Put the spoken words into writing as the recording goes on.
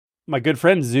my good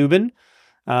friend Zubin,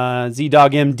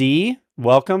 ZDoggMD.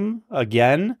 Welcome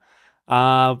again.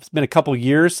 It's been a couple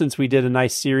years since we did a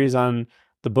nice series on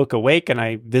the book Awake, and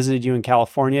I visited you in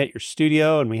California at your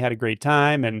studio, and we had a great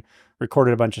time and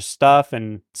recorded a bunch of stuff,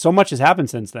 and so much has happened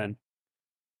since then.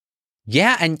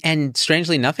 Yeah, and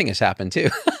strangely, nothing has happened too.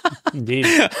 Indeed.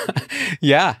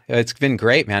 Yeah, it's been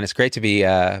great, man. It's great to be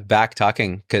back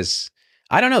talking, because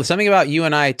I don't know, something about you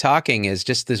and I talking is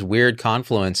just this weird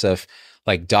confluence of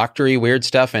like doctory weird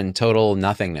stuff and total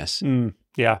nothingness.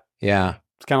 Yeah. Yeah.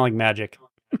 It's kind of like magic.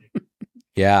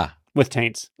 Yeah. With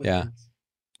taints. Yeah.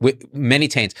 With many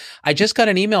taints. I just got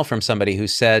an email from somebody who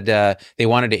said they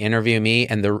wanted to interview me,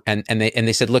 and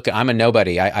they said, "Look, I'm a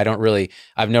nobody. I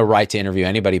have no right to interview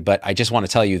anybody, but I just want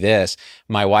to tell you this: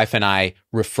 my wife and I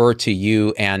refer to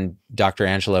you and Dr.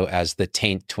 Angelo as the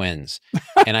Taint Twins."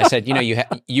 And I said,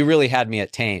 you really had me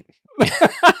at taint.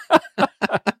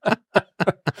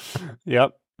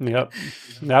 Yep.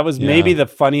 That was maybe the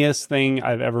funniest thing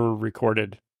I've ever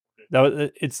recorded.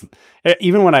 It's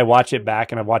even when I watch it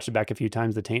back, and I've watched it back a few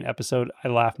times, the Taint episode, I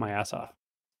laugh my ass off.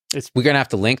 We're going to have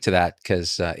to link to that,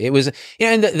 because it was,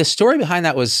 and the story behind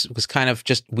that was kind of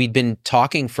just, we'd been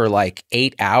talking for like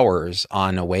 8 hours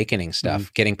on awakening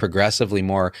stuff, getting progressively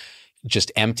more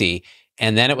just empty.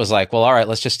 And then it was like, well, all right,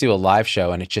 let's just do a live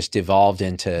show. And it just evolved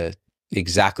into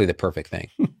exactly the perfect thing.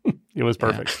 It was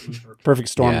perfect. Yeah. Perfect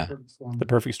storm. Yeah. The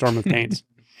perfect storm of taints.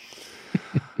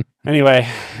 Anyway,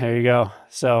 there you go.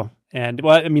 So, and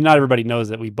well, I mean, not everybody knows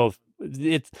that we both,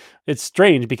 it's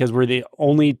strange because we're the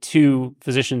only two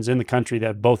physicians in the country that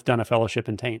have both done a fellowship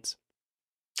in taints.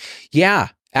 Yeah.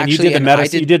 Actually,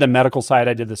 you did the medical side.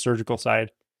 I did the surgical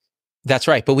side. That's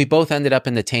right. But we both ended up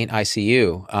in the taint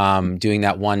ICU doing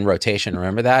that one rotation.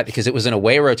 Remember that? Because it was an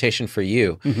away rotation for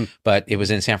you, but it was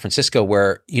in San Francisco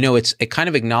where, it kind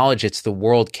of acknowledged it's the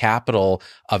world capital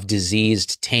of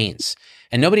diseased taints.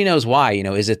 And nobody knows why.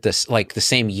 Is it this, like the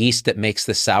same yeast that makes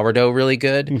the sourdough really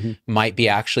good might be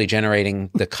actually generating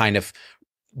the kind of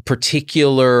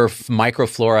particular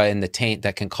microflora in the taint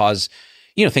that can cause,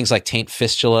 things like taint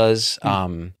fistulas,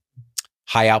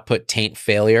 high output taint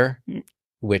failure,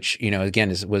 which,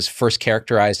 again, was first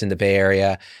characterized in the Bay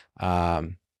Area,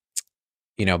 by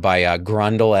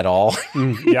Grundle et al.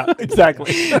 Yeah,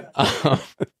 exactly.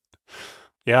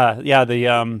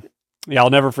 I'll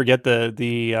never forget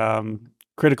the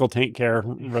critical taint care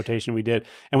rotation we did.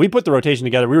 And we put the rotation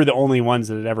together. We were the only ones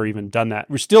that had ever even done that.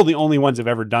 We're still the only ones that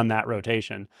have ever done that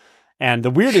rotation. And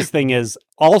the weirdest thing is,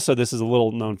 also, this is a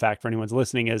little known fact for anyone's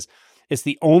listening, is it's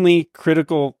the only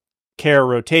critical care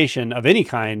rotation of any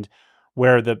kind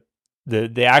where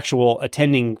the actual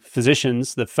attending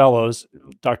physicians, the fellows,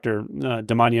 Dr.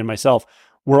 Damani and myself,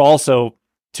 were also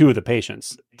two of the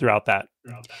patients throughout that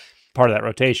part of that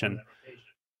rotation.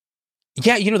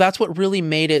 Yeah, that's what really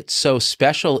made it so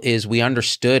special is we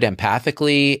understood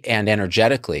empathically and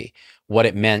energetically what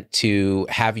it meant to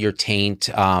have your taint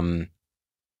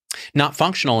not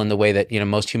functional in the way that,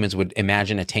 most humans would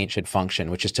imagine a taint should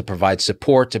function, which is to provide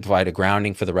support, to provide a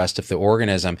grounding for the rest of the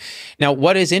organism. Now,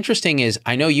 what is interesting is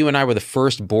I know you and I were the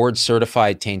first board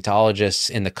certified taintologists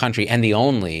in the country and the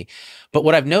only. But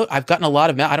what I've gotten a lot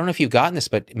of, I don't know if you've gotten this,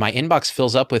 but my inbox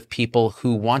fills up with people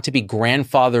who want to be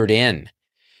grandfathered in.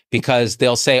 Because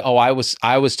they'll say, "Oh, I was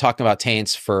talking about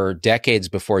taints for decades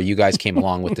before you guys came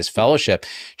along with this fellowship.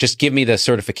 Just give me the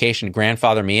certification,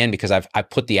 grandfather me in because I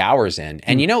put the hours in."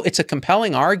 And it's a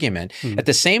compelling argument. At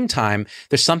the same time,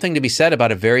 there's something to be said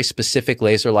about a very specific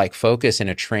laser-like focus in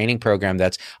a training program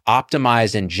that's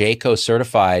optimized and JCO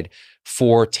certified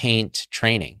for taint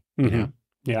training.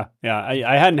 Yeah.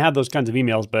 I hadn't had those kinds of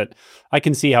emails, but I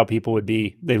can see how people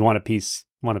they'd want a piece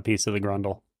of the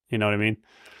grundle. You know what I mean?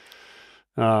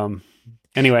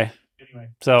 Anyway,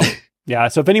 so yeah.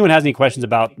 So if anyone has any questions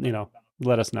about,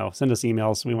 let us know. Send us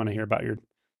emails. We want to hear about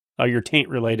your taint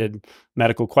related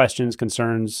medical questions,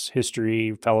 concerns,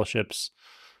 history, fellowships,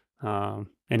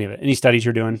 any of it, any studies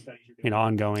you're doing,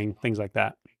 ongoing, things like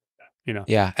that,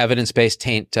 Yeah. Evidence-based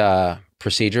taint,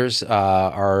 procedures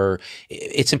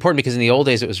it's important because in the old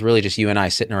days, it was really just you and I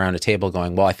sitting around a table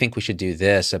going, well, I think we should do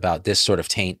this about this sort of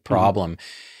taint problem.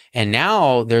 And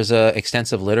now there's a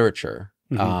extensive literature.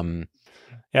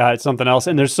 Yeah, it's something else.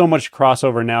 And there's so much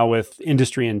crossover now with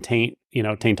industry and taint,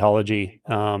 taintology.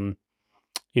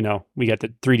 We got the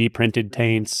 3D printed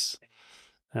taints.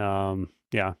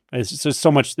 It's just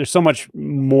so much, there's so much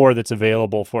more that's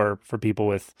available for people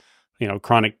with,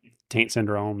 chronic taint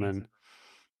syndrome and,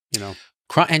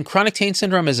 And chronic taint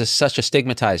syndrome is such a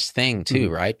stigmatized thing too,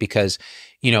 right? Because,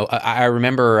 I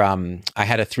remember I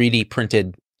had a 3D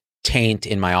printed taint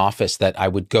in my office that I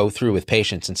would go through with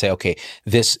patients and say, okay,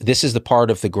 this is the part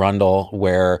of the grundle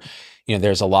where,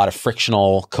 there's a lot of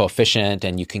frictional coefficient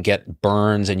and you can get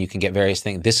burns and you can get various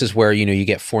things. This is where, you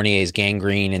get Fournier's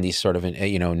gangrene and these sort of,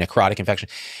 necrotic infection.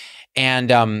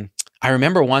 And I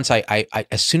remember once I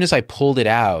as soon as I pulled it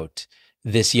out,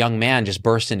 this young man just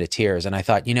burst into tears. And I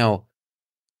thought,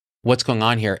 what's going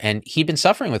on here? And he'd been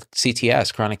suffering with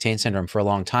CTS, chronic taint syndrome, for a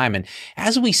long time. And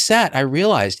as we sat, I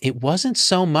realized it wasn't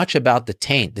so much about the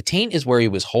taint. The taint is where he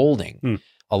was holding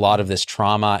a lot of this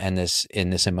trauma and this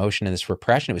emotion and this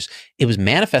repression. It was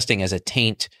manifesting as a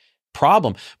taint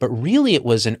problem, but really it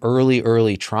was an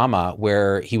early trauma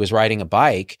where he was riding a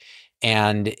bike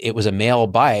and it was a male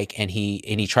bike and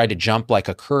he tried to jump like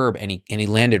a curb and he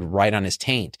landed right on his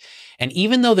taint. And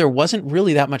even though there wasn't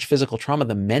really that much physical trauma,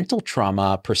 the mental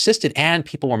trauma persisted and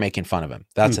people were making fun of him.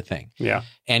 That's the thing. Yeah.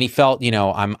 And he felt,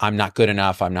 I'm not good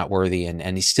enough. I'm not worthy.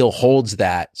 And he still holds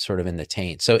that sort of in the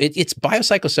taint. So it's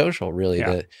biopsychosocial, really,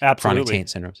 the chronic taint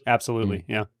syndromes. Absolutely.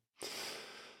 Yeah.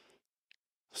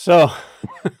 So,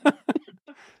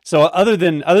 other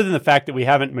than the fact that we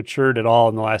haven't matured at all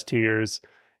in the last 2 years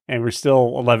and we're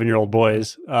still 11-year-old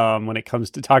boys when it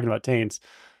comes to talking about taints,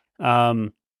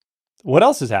 what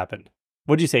else has happened?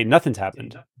 What'd you say? Nothing's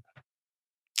happened.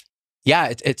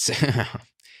 Yeah,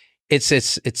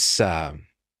 it's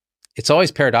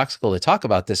always paradoxical to talk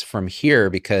about this from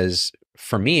here because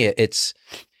for me it's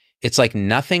like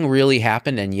nothing really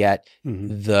happened, and yet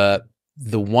the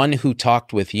one who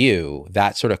talked with you,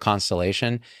 that sort of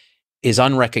constellation, is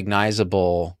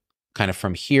unrecognizable kind of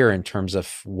from here in terms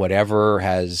of whatever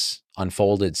has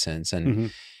unfolded since,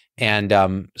 and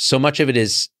so much of it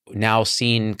is now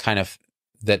seen kind of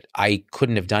that I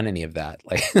couldn't have done any of that.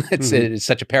 Like it's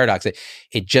such a paradox.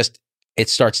 It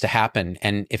starts to happen.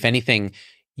 And if anything,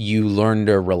 you learn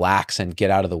to relax and get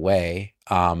out of the way.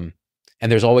 And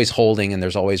there's always holding and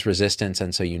there's always resistance.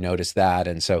 And so you notice that.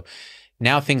 And so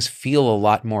now things feel a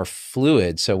lot more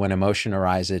fluid. So when emotion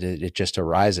arises, it just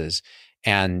arises.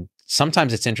 And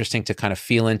sometimes it's interesting to kind of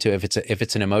feel into if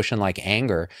it's an emotion like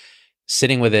anger,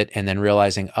 sitting with it and then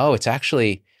realizing, oh, it's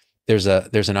actually, there's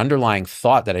an underlying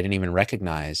thought that I didn't even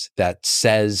recognize that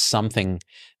says something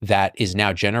that is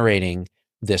now generating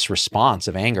this response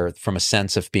of anger from a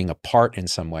sense of being a part in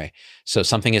some way. So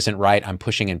something isn't right, I'm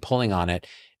pushing and pulling on it,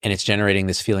 and it's generating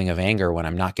this feeling of anger when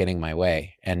I'm not getting my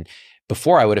way. And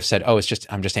before I would have said, oh,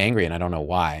 I'm just angry and I don't know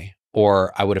why.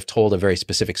 Or I would have told a very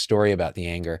specific story about the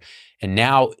anger. And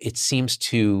now it seems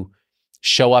to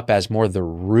show up as more the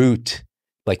root,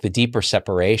 like the deeper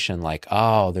separation, like,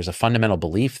 oh, there's a fundamental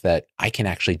belief that I can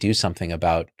actually do something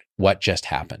about what just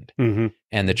happened.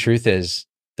 And the truth is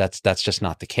that's just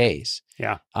not the case.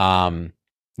 Yeah.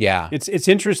 Yeah. It's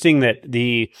interesting that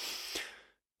the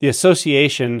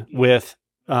association with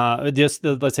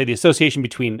let's say the association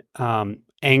between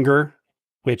anger,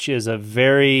 which is a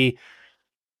very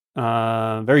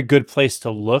very good place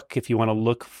to look if you want to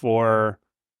look for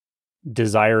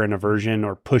desire and aversion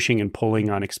or pushing and pulling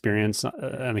on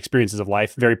experiences of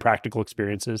life, very practical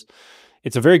experiences.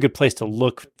 It's a very good place to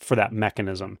look for that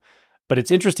mechanism. But it's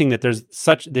interesting that there's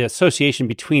such the association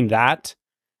between that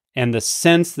and the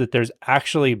sense that there's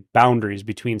actually boundaries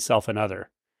between self and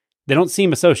other. They don't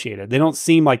seem associated. They don't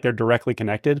seem like they're directly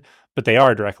connected, but they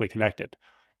are directly connected.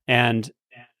 And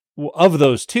of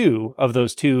those two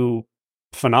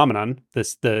phenomenon,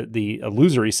 the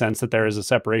illusory sense that there is a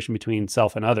separation between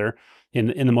self and other in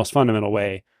the most fundamental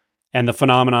way, and the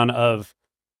phenomenon of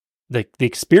the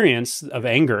experience of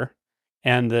anger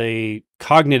and the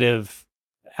cognitive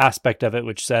aspect of it,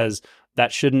 which says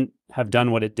that shouldn't have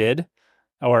done what it did,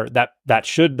 or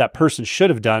that person should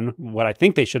have done what I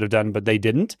think they should have done, but they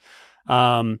didn't.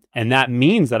 And that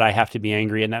means that I have to be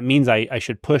angry, and that means I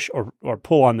should push or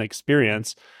pull on the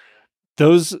experience.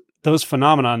 Those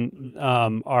phenomenon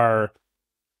are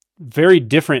very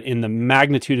different in the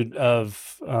magnitude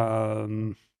of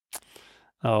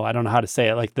I don't know how to say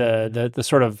it, like the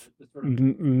sort of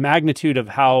magnitude of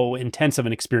how intense of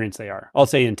an experience they are. I'll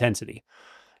say intensity.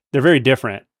 They're very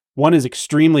different. One is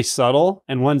extremely subtle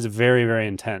and one's very, very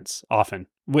intense often.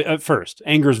 At first,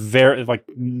 anger is very like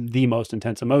the most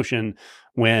intense emotion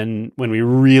when we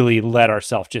really let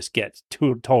ourselves just get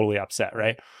totally upset,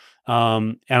 right?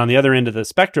 And on the other end of the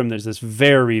spectrum, there's this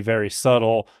very, very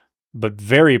subtle but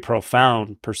very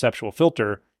profound perceptual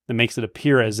filter that makes it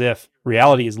appear as if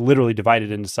reality is literally divided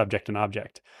into subject and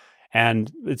object.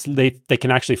 And they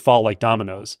can actually fall like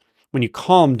dominoes. When you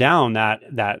calm down that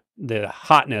the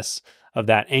hotness of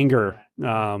that anger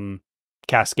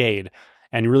cascade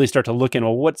and you really start to look in,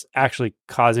 well, what's actually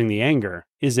causing the anger?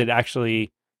 Is it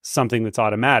actually something that's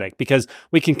automatic, because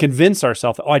we can convince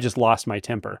ourselves, oh, I just lost my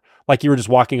temper. Like you were just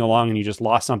walking along and you just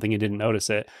lost something and didn't notice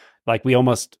it. Like we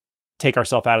almost take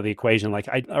ourselves out of the equation. Like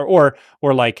or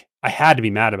like I had to be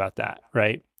mad about that,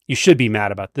 right? You should be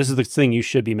mad about this is the thing you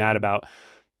should be mad about.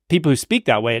 People who speak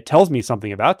that way, it tells me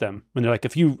something about them. When they're like,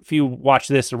 if you watch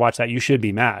this or watch that, you should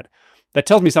be mad. That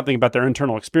tells me something about their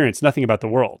internal experience, nothing about the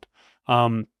world.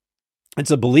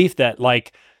 It's a belief that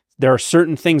like there are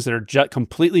certain things that are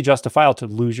completely justifiable to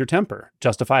lose your temper,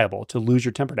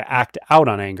 to act out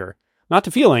on anger, not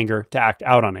to feel anger, to act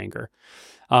out on anger.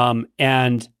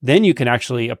 And then you can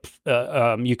actually,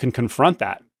 you can confront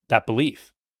that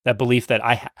belief that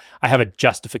I have a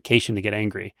justification to get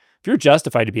angry. If you're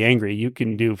justified to be angry, you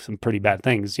can do some pretty bad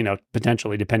things,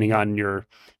 potentially depending on your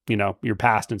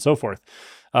past and so forth.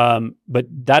 But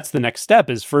that's the next step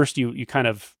is first you kind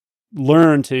of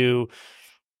learn to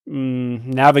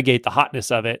navigate the hotness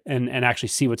of it and actually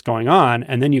see what's going on.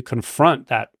 And then you confront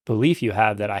that belief you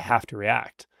have that I have to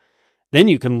react. Then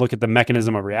you can look at the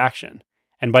mechanism of reaction.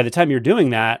 And by the time you're doing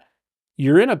that,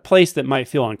 you're in a place that might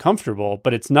feel uncomfortable,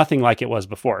 but it's nothing like it was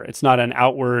before. It's not an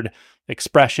outward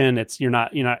expression. You're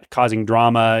not causing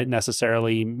drama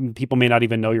necessarily. People may not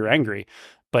even know you're angry,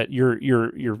 but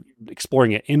you're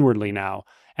exploring it inwardly now.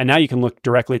 And now you can look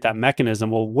directly at that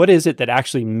mechanism. Well, what is it that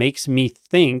actually makes me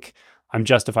think I'm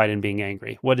justified in being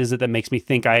angry? What is it that makes me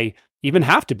think I even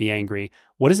have to be angry?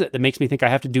 What is it that makes me think I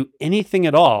have to do anything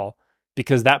at all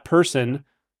because that person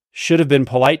should have been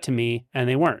polite to me and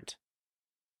they weren't?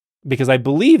 Because I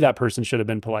believe that person should have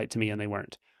been polite to me and they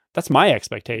weren't. That's my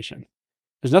expectation.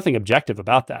 There's nothing objective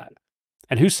about that.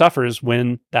 And who suffers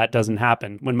when that doesn't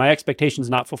happen? When my expectation is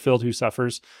not fulfilled, who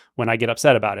suffers when I get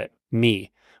upset about it?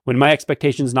 Me. When my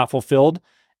expectation is not fulfilled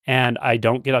and I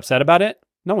don't get upset about it,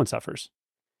 no one suffers.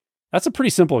 That's a pretty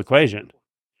simple equation.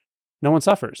 No one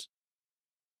suffers.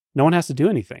 No one has to do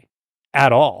anything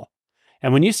at all.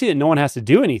 And when you see that no one has to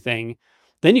do anything,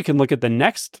 then you can look at the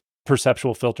next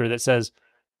perceptual filter that says,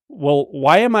 well,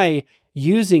 why am I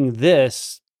using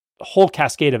this whole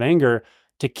cascade of anger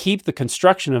to keep the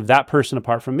construction of that person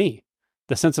apart from me?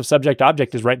 The sense of subject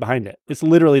object is right behind it. It's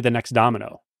literally the next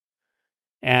domino.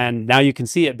 And now you can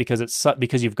see it because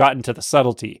you've gotten to the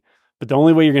subtlety. But the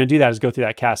only way you're going to do that is go through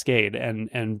that cascade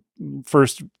and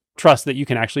first trust that you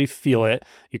can actually feel it.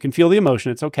 You can feel the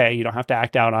emotion. It's okay. You don't have to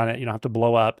act out on it. You don't have to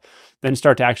blow up. Then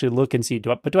start to actually look and see,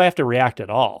 do I have to react at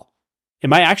all?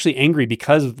 Am I actually angry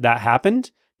because that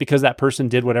happened? Because that person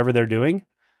did whatever they're doing?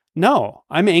 No,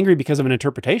 I'm angry because of an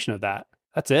interpretation of that.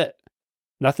 That's it.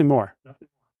 Nothing more.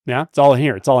 Yeah, it's all in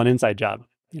here. It's all an inside job.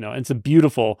 It's a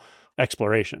beautiful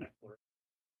exploration.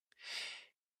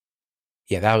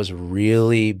 Yeah, that was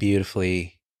really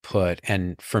beautifully put.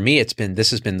 And for me,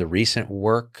 this has been the recent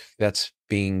work that's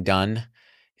being done.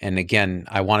 And again,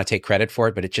 I want to take credit for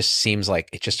it, but it just seems like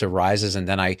it just arises. And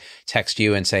then I text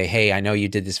you and say, hey, I know you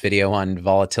did this video on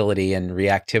volatility and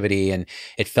reactivity, and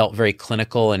it felt very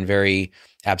clinical and very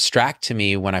abstract to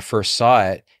me when I first saw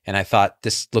it. And I thought,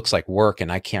 this looks like work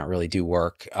and I can't really do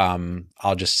work.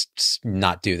 I'll just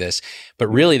not do this. But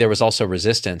really, there was also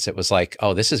resistance. It was like,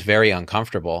 oh, this is very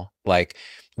uncomfortable. Like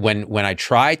when I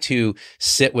try to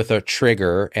sit with a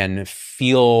trigger and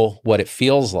feel what it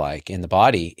feels like in the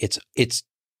body, it's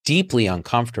deeply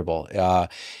uncomfortable.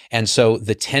 And so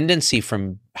the tendency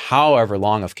from however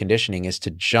long of conditioning is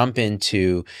to jump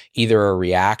into either a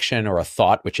reaction or a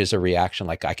thought, which is a reaction,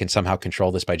 like I can somehow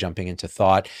control this by jumping into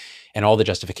thought and all the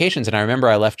justifications. And I remember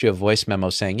I left you a voice memo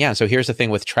saying, yeah, so here's the thing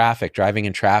with traffic, driving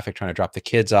in traffic, trying to drop the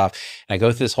kids off. And I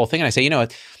go through this whole thing and I say,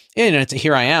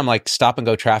 here I am, like stop and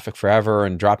go traffic forever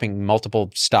and dropping multiple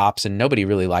stops, and nobody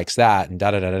really likes that, and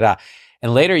da-da-da-da-da.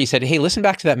 And later you said, hey, listen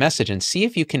back to that message and see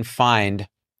if you can find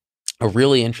a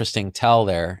really interesting tell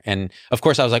there. And of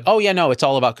course I was like, oh yeah, no, it's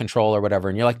all about control or whatever.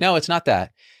 And you're like, no, it's not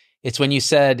that. It's when you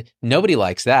said nobody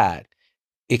likes that.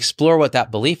 Explore what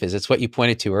that belief is. It's what you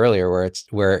pointed to earlier, where it's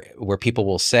where people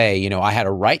will say, I had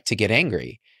a right to get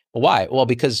angry. Well, why? Well,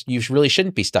 because you really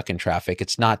shouldn't be stuck in traffic.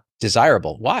 It's not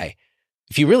desirable. Why?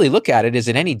 If you really look at it, is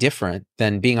it any different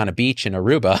than being on a beach in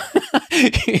Aruba?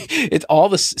 It's all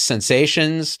the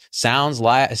sensations, sounds,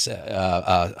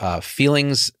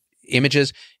 feelings,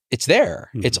 images. It's there.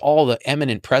 Mm-hmm. It's all the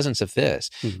eminent presence of this.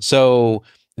 Mm-hmm. So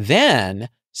then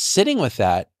sitting with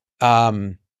that,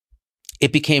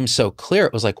 it became so clear.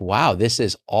 It was like, wow, this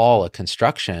is all a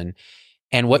construction.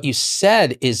 And what you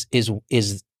said is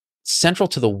central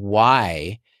to the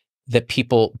why that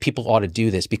people ought to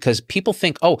do this, because people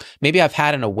think, oh, maybe I've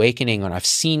had an awakening and I've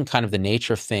seen kind of the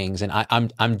nature of things and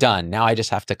I'm done. Now I just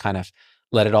have to kind of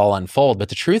let it all unfold. But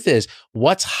the truth is,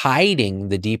 what's hiding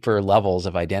the deeper levels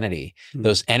of identity,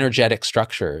 those energetic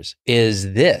structures,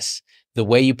 is this. The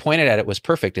way you pointed at it was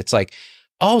perfect. It's like,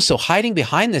 oh, so hiding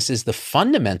behind this is the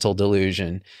fundamental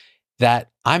delusion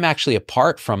that I'm actually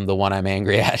apart from the one I'm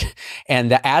angry at. And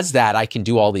that as that, I can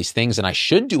do all these things and I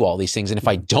should do all these things. And if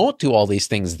I don't do all these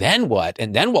things, then what?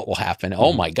 And then what will happen?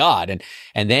 Oh my God.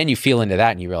 And then you feel into that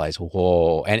and you realize,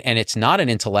 whoa. And it's not an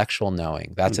intellectual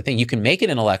knowing. That's the thing. You can make it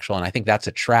intellectual. And I think that's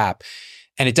a trap.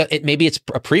 And maybe it's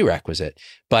a prerequisite,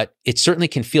 but it certainly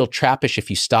can feel trappish if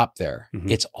you stop there.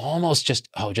 It's almost just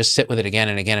sit with it again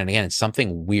and again and again. And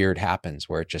something weird happens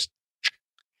where it just.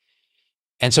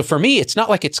 And so for me, it's not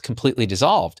like it's completely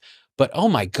dissolved, but oh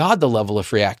my God, the level of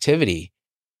reactivity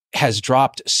has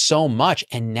dropped so much.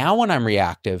 And now when I'm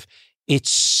reactive, it's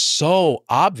so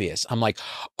obvious. I'm like,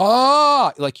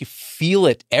 oh, like you feel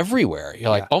it everywhere.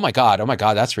 You're like, oh my God,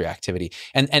 that's reactivity.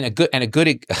 And a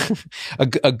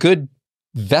good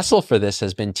vessel for this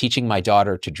has been teaching my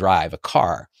daughter to drive a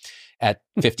car at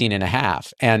 15 and a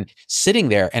half and sitting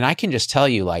there. And I can just tell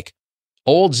you, like,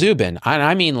 old Zubin, and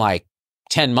I mean like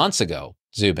 10 months ago,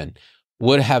 Zubin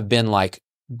would have been like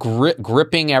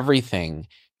gripping everything,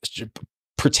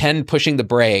 pretend pushing the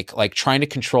brake, like trying to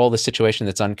control the situation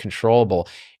that's uncontrollable,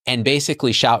 and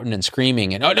basically shouting and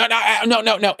screaming and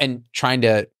no, and trying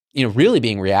to, really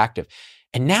being reactive.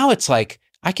 And now it's like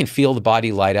I can feel the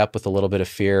body light up with a little bit of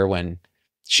fear when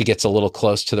she gets a little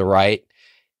close to the right.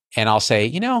 And I'll say,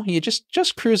 you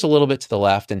just cruise a little bit to the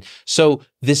left. And so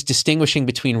this distinguishing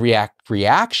between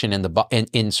reaction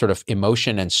in sort of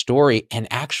emotion and story and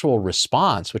actual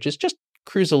response, which is just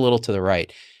cruise a little to the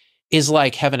right, is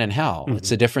like heaven and hell. It's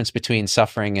the difference between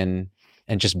suffering and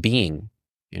just being,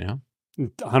 100%.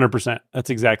 That's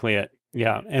exactly it.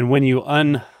 Yeah. And when you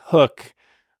unhook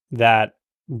that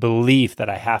belief that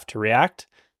I have to react,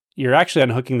 you're actually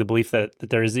unhooking the belief that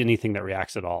there is anything that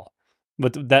reacts at all.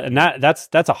 But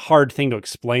that's a hard thing to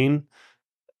explain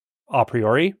a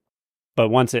priori, but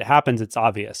once it happens, it's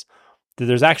obvious.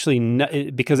 There's actually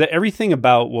because everything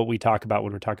about what we talk about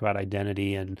when we're talking about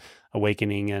identity and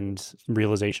awakening and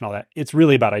realization, all that, it's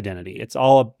really about identity. It's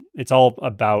all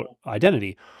about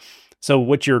identity. So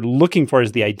what you're looking for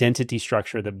is the identity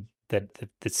structure that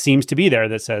seems to be there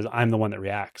that says I'm the one that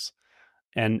reacts,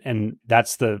 and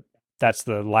that's the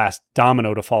last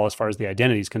domino to fall as far as the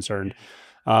identity is concerned.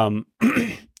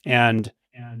 And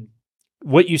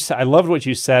what you said, I loved what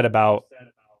you said about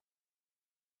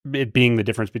it being the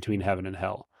difference between heaven and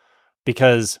hell,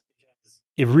 because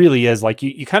it really is like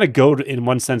you kind of go in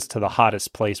one sense to the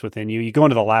hottest place within you. You go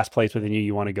into the last place within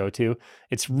you want to go to.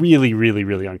 It's really, really,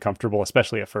 really uncomfortable,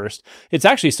 especially at first. It's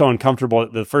actually so uncomfortable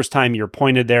the first time you're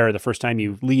pointed there, or the first time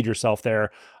you lead yourself there.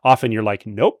 Often you're like,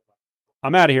 nope,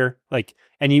 I'm out of here. Like,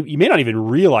 and you may not even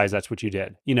realize that's what you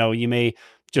did. You may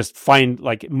just find,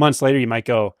 like, months later, you might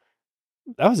go,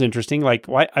 that was interesting. Like,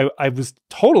 why I was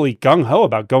totally gung ho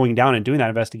about going down and doing that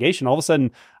investigation. All of a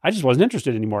sudden, I just wasn't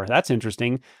interested anymore. That's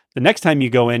interesting. The next time you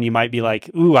go in, you might be like,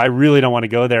 ooh, I really don't want to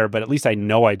go there, but at least I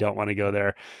know I don't want to go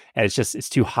there. And it's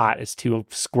too hot. It's too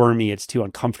squirmy. It's too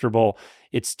uncomfortable.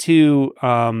 It's too,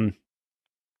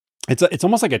 it's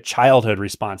almost like a childhood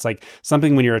response, like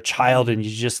something when you're a child and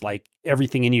you just like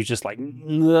everything in you just like,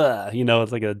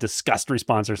 it's like a disgust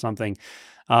response or something.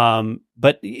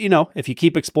 But if you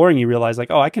keep exploring, you realize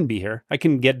like, oh, I can be here. I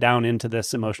can get down into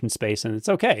this emotion space and it's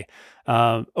okay.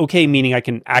 Okay, meaning I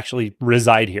can actually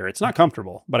reside here. It's not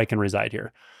comfortable, but I can reside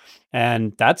here.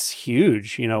 And that's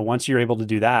huge, once you're able to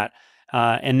do that.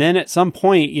 And then at some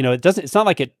point, it's not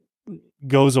like it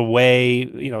goes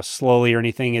away, slowly or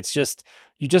anything. It's just,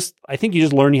 I think you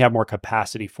just learn you have more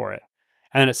capacity for it.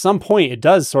 And at some point it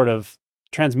does sort of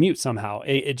transmute somehow.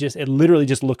 It literally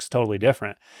just looks totally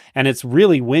different. And it's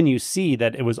really when you see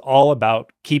that it was all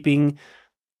about doing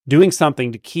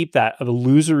something to keep that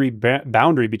illusory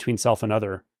boundary between self and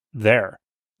other there.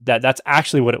 That's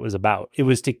actually what it was about. It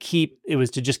was to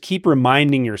just keep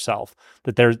reminding yourself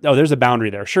that there's a boundary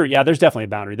there. Sure. Yeah, there's definitely a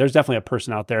boundary. There's definitely a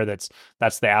person out there that's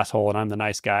the asshole and I'm the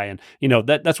nice guy. And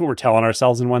that's what we're telling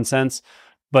ourselves in one sense.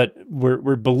 But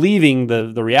we're believing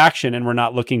the reaction, and we're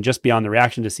not looking just beyond the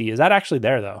reaction to see, is that actually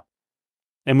there though?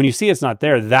 And when you see it's not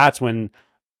there, that's when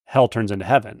hell turns into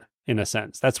heaven, in a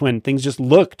sense. That's when things just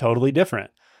look totally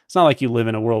different. It's not like you live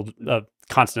in a world of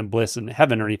constant bliss and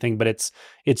heaven or anything, but it's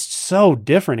so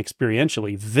different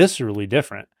experientially, viscerally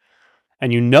different.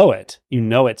 And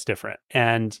it's different.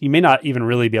 And you may not even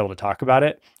really be able to talk about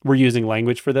it. We're using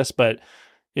language for this, but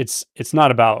it's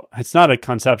not a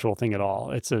conceptual thing at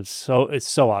all. It's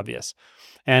so obvious.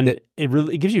 And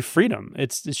it gives you freedom.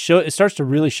 It starts to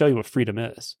really show you what freedom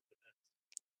is.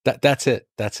 That's it.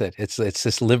 That's it. It's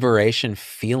this liberation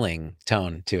feeling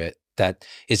tone to it that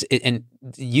is it, and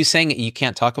you saying you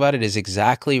can't talk about it is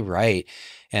exactly right.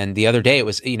 And the other day it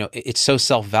was, it's so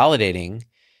self-validating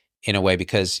in a way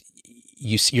because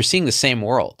you're seeing the same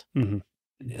world. Mm-hmm.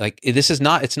 Like it's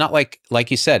not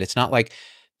like you said, it's not like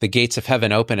the gates of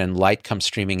heaven open and light comes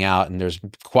streaming out and there's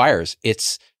choirs.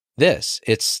 It's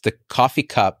the coffee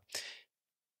cup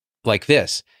like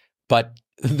this, but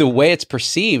the way it's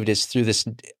perceived is through this.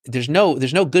 There's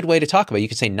no good way to talk about it. You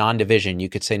could say non-division. You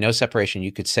could say no separation.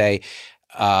 You could say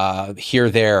here,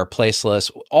 there, placeless.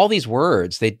 All these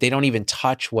words, they don't even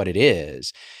touch what it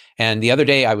is. And the other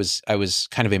day, I was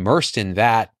kind of immersed in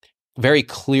that very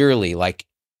clearly. Like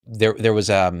there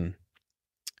was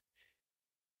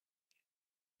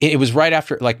it was right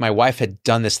after, like, my wife had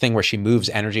done this thing where she moves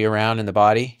energy around in the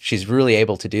body. She's really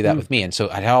able to do that with me, and so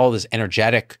I had all this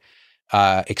energetic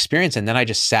experience. And then I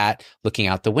just sat looking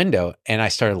out the window and I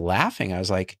started laughing. I was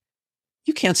like,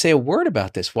 you can't say a word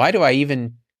about this. Why do I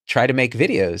even try to make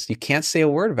videos? You can't say a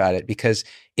word about it because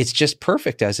it's just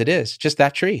perfect as it is. Just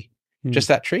that tree, just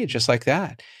like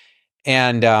that.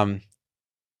 And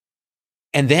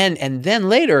then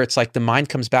later it's like the mind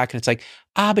comes back and it's like,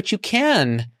 but you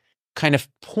can kind of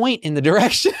point in the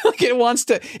direction. Like it wants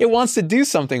to do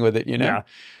something with it, Yeah.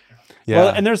 Well,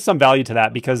 and there's some value to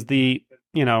that because the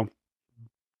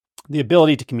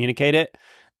ability to communicate it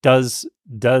does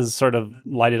sort of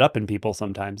light it up in people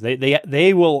sometimes.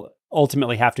 They will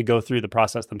ultimately have to go through the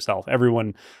process themselves.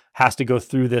 Everyone has to go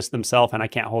through this themselves, and I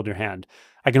can't hold your hand.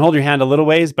 I can hold your hand a little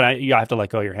ways, but you have to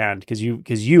let go of your hand because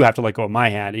you have to let go of my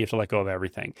hand. You have to let go of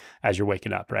everything as you're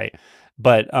waking up, right?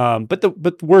 But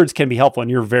the words can be helpful,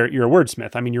 and you're a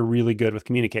wordsmith. I mean, you're really good with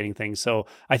communicating things. So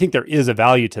I think there is a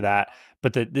value to that.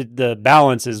 But the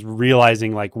balance is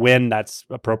realizing like when that's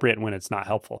appropriate and when it's not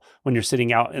helpful. When you're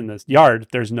sitting out in the yard,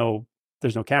 there's no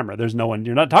camera, there's no one,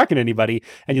 you're not talking to anybody,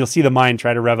 and you'll see the mind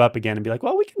try to rev up again and be like,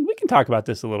 well, we can talk about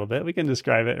this a little bit. We can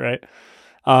describe it, right?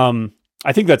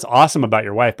 I think that's awesome about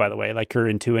your wife, by the way. Like her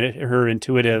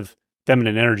intuitive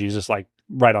feminine energy is just like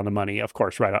right on the money. Of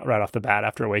course, right off the bat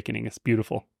after awakening, it's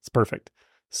beautiful. It's perfect.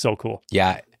 So cool.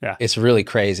 Yeah. It's really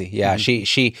crazy. Yeah. Mm-hmm.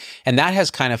 She, and that has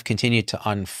kind of continued to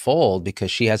unfold because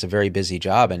she has a very busy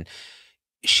job and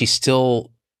she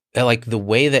still, like, the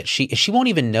way that she won't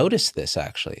even notice this,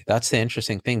 actually. That's the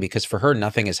interesting thing because for her,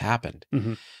 nothing has happened.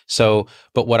 Mm-hmm. So,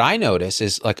 but what I notice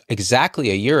is, like, exactly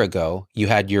a year ago, you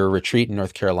had your retreat in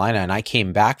North Carolina and I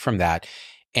came back from that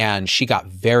and she got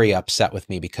very upset with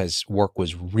me because work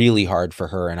was really hard for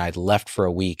her and I'd left for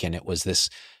a week and it was this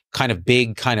kind of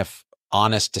big, kind of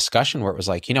honest discussion where it was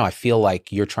like, I feel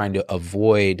like you're trying to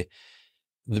avoid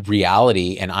the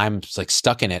reality and I'm like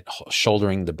stuck in it,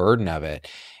 shouldering the burden of it.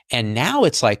 And now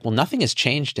it's like, well, nothing has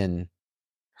changed in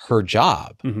her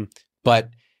job, but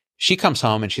she comes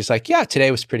home and she's like, yeah,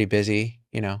 today was pretty busy.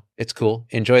 It's cool.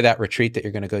 Enjoy that retreat that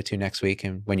you're going to go to next week.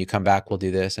 And when you come back, we'll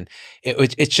do this. And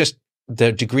it's just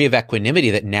the degree of equanimity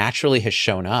that naturally has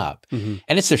shown up. And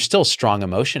there's still strong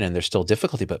emotion and there's still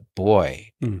difficulty, but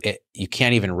boy, you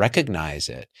can't even recognize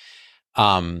it.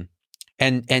 And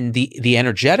the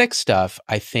energetic stuff,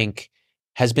 I think,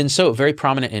 has been so very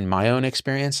prominent in my own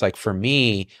experience. Like for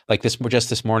me, like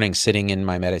this morning, sitting in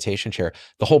my meditation chair,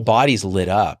 the whole body's lit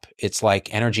up. It's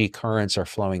like energy currents are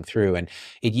flowing through. And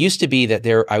it used to be that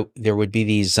there would be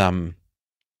these,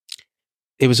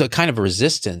 it was a kind of a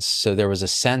resistance. So there was a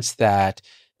sense that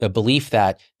the belief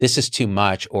that this is too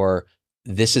much or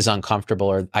this is uncomfortable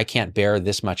or I can't bear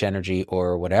this much energy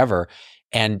or whatever.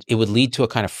 And it would lead to a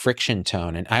kind of friction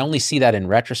tone. And I only see that in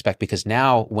retrospect because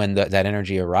now when that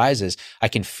energy arises, I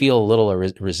can feel a little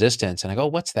resistance and I go,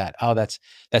 what's that? Oh, that's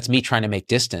me trying to make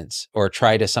distance or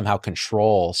try to somehow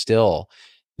control still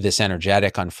this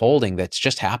energetic unfolding that's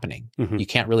just happening. You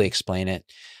can't really explain it.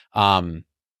 And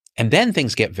then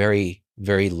things get very,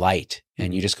 very light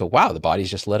and you just go, wow, the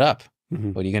body's just lit up.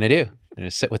 What are you going to do? I'm going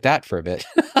to sit with that for a bit.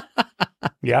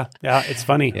 Yeah. It's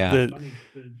funny. Yeah.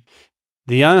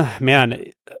 The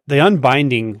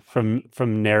unbinding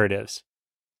from narratives,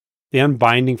 the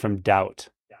unbinding from doubt.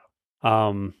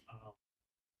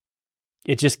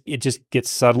 It just gets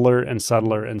subtler and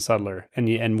subtler and subtler,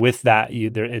 and with that,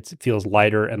 it feels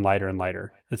lighter and lighter and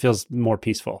lighter. It feels more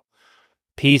peaceful.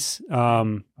 Peace.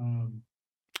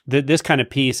 This kind of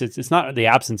peace. It's not the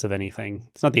absence of anything.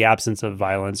 It's not the absence of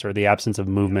violence or the absence of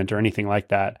movement or anything like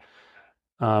that.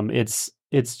 It's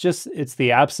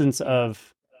the absence of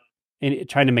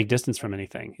trying to make distance from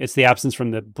anything. It's the absence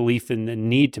from the belief in the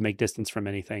need to make distance from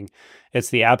anything. It's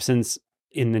the absence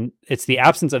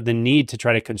of the need to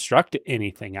try to construct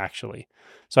anything, actually.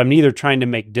 So I'm neither trying to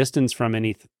make distance from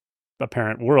anything.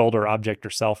 apparent world or object or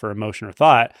self or emotion or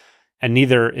thought, and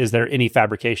neither is there any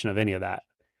fabrication of any of that.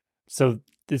 So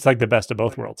it's like the best of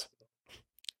both worlds.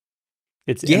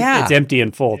 It's Yeah. empty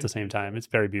and full at the same time. It's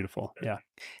very beautiful. Yeah.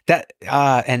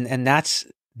 And that's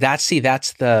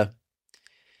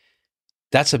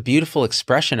a beautiful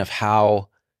expression of how,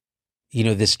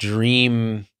 this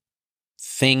dream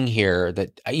thing here,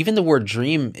 that even the word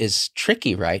dream is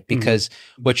tricky, right? Because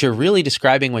what you're really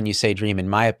describing when you say dream, in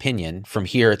my opinion, from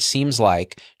here, it seems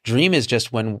like dream is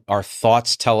just when our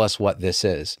thoughts tell us what this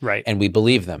is, right? And we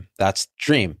believe them. That's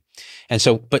dream. And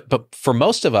so, but for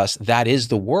most of us, that is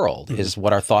the world, is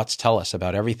what our thoughts tell us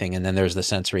about everything. And then there's the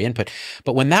sensory input.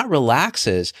 But when that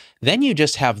relaxes, then you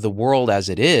just have the world as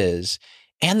it is,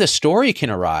 and the story can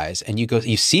arise, and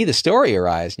you see the story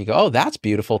arise, and you go, oh, that's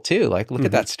beautiful too. Like, look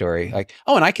at that story. Like,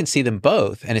 oh, and I can see them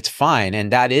both, and it's fine.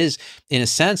 And that is, in a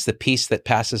sense, the peace that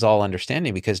passes all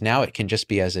understanding, because now it can just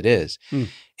be as it is.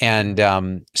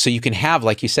 And so you can have,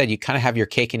 like you said, you kind of have your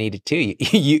cake and eat it too.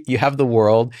 You have the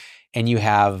world, and you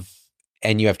have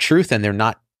truth, and they're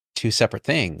not two separate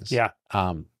things. Yeah.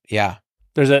 Yeah.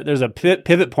 There's a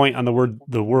pivot point on the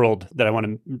world that I want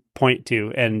to point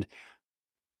to, and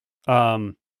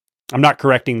I'm not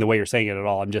correcting the way you're saying it at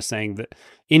all. I'm just saying that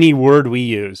any word we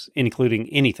use, including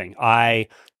anything,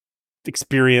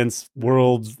 experience,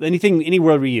 worlds, any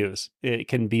word we use, it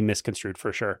can be misconstrued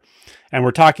for sure. And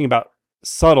we're talking about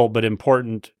subtle but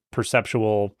important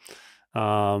perceptual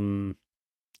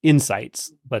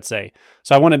insights, let's say.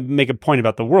 So I want to make a point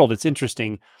about the world. It's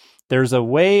interesting. There's a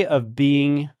way of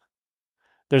being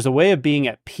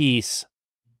at peace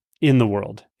in the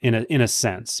world, in a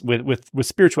sense, with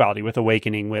spirituality, with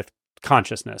awakening, with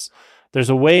consciousness. There's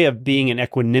a way of being in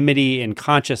equanimity and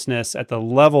consciousness at the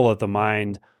level of the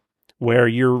mind where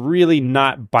you're really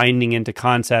not binding into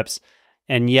concepts,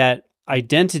 and yet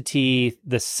identity,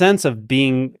 the sense of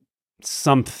being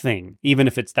something, even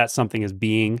if it's that something is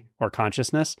being or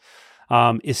consciousness,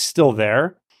 is still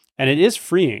there. And it is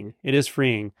freeing. It is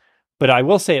freeing. But I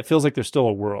will say it feels like there's still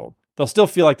a world. They'll still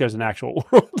feel like there's an actual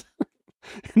world.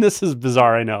 And this is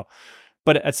bizarre, I know.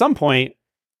 But at some point,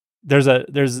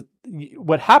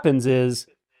 what happens is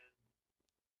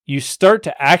you start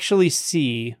to actually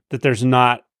see that there's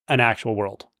not an actual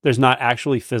world. There's not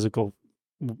actually a physical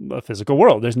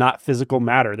world. There's not physical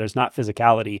matter. There's not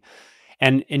physicality.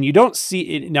 And you don't see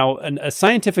it now. A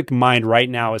scientific mind right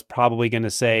now is probably going to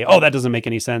say, "Oh, that doesn't make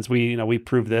any sense. We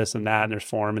prove this and that, and there's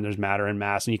form and there's matter and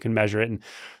mass, and you can measure it." And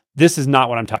this is not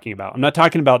what I'm talking about. I'm not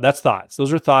talking about that's thoughts.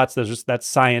 Those are thoughts. That's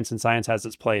science, and science has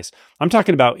its place. I'm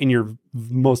talking about in your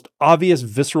most obvious,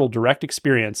 visceral, direct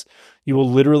experience, you will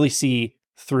literally see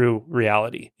through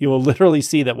reality. You will literally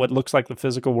see that what looks like the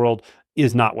physical world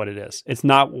is not what it is. It's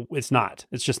not.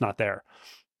 It's just not there.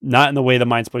 Not in the way the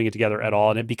mind's putting it together at all.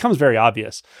 And it becomes very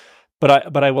obvious.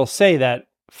 But I will say that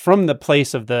from the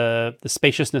place of the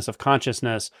spaciousness of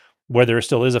consciousness, where there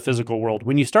still is a physical world,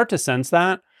 when you start to sense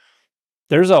that,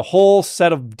 there's a whole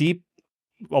set of deep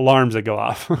alarms that go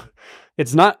off.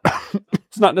 It's not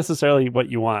necessarily what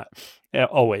you want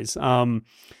always.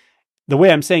 The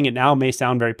way I'm saying it now may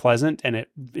sound very pleasant, and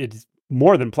it's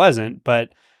more than pleasant,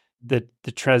 but the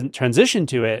transition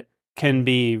to it can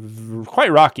be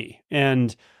quite rocky.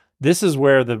 And this is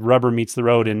where the rubber meets the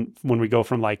road, and when we go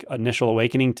from like initial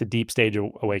awakening to deep stage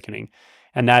awakening.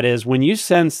 And that is when you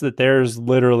sense that there's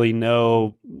literally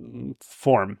no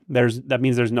form. That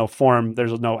means there's no form,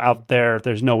 there's no out there,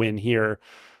 there's no in here,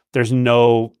 there's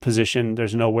no position,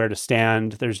 there's nowhere to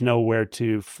stand, there's nowhere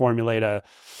to formulate a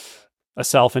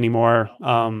self anymore.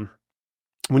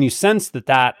 When you sense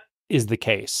that is the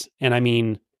case, and I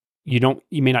mean, you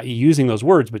may not be using those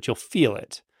words, but you'll feel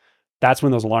it. That's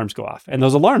when those alarms go off. And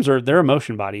those alarms they're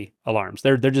emotion body alarms.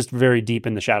 They're just very deep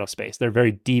in the shadow space. They're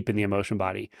very deep in the emotion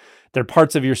body. They're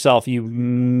parts of yourself you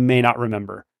may not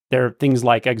remember. They're things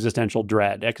like existential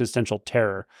dread, existential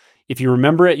terror. If you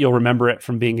remember it, you'll remember it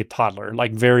from being a toddler,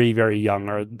 like very, very young,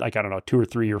 or like, I don't know, 2 or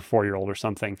 3 or 4-year-old or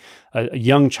something. A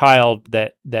young child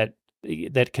that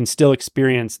can still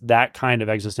experience that kind of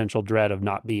existential dread of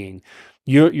not being.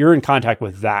 You're in contact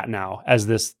with that now as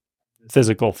this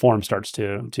physical form starts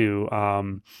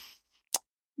to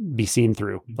be seen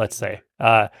through, let's say.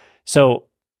 So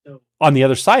on the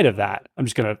other side of that, I'm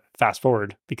just going to fast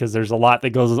forward because there's a lot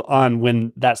that goes on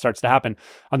when that starts to happen.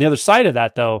 On the other side of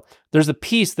that, though, there's a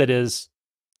piece that is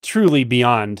truly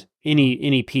beyond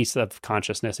any piece of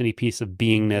consciousness, any piece of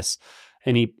beingness,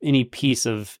 any piece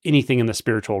of anything in the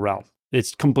spiritual realm.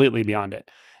 It's completely beyond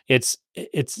it. It's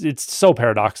so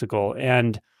paradoxical,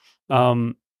 and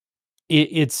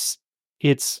it's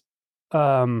there's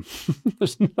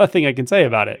nothing I can say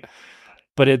about it.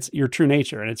 but it's your true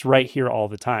nature, and it's right here all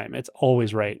the time. It's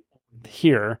always right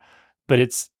here, but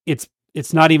it's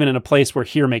not even in a place where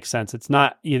here makes sense. It's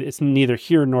neither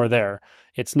here nor there.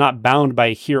 It's not bound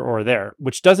by here or there,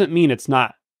 which doesn't mean it's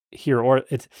not here, or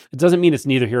it doesn't mean it's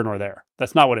neither here nor there.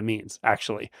 That's not what it means,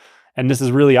 actually. And this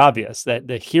is really obvious, that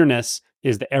the here-ness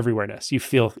is the everywhere-ness. You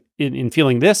feel, in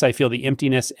feeling this, I feel the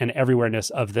emptiness and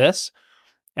everywhere-ness of this,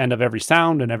 and of every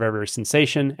sound and of every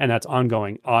sensation. And that's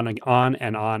ongoing, on and on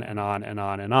and on and on and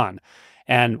on and on.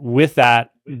 And with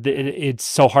that, it's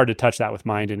so hard to touch that with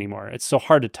mind anymore. It's so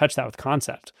hard to touch that with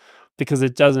concept, because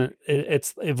it doesn't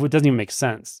even make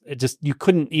sense. You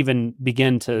couldn't even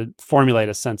begin to formulate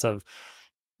a sense of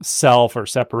self or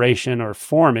separation or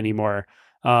form anymore.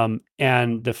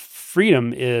 And the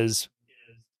freedom is,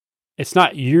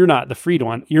 you're not the freedom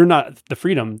one. You're not the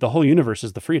freedom. The whole universe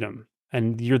is the freedom.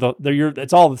 And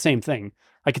it's all the same thing.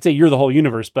 I could say you're the whole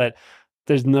universe, but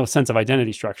there's no sense of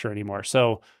identity structure anymore.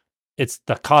 So it's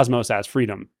the cosmos as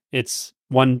freedom. It's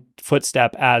one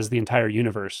footstep as the entire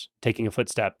universe taking a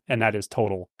footstep, and that is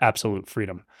total, absolute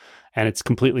freedom. And it's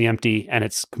completely empty, and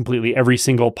it's completely every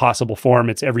single possible form.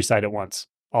 It's every side at once,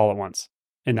 all at once,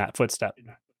 in that footstep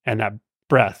and that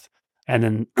breath, and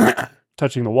then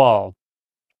touching the wall,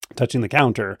 touching the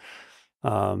counter,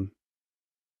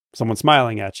 someone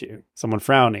smiling at you, someone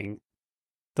frowning,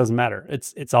 doesn't matter.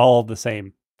 It's all the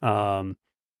same.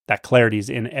 That clarity is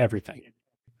in everything.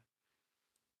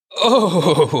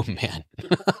 Oh man.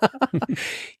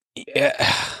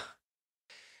 Yeah.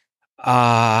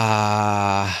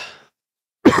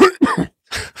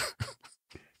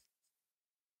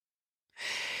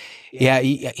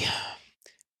 Yeah.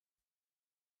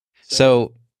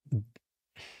 So,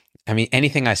 I mean,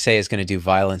 anything I say is going to do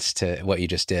violence to what you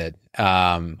just did.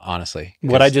 Honestly,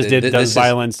 what I just did does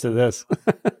violence to this.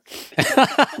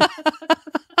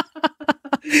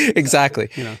 Exactly.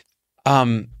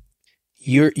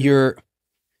 You're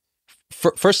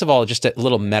first of all, just a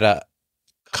little meta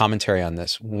commentary on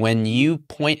this. When you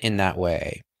point in that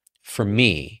way, for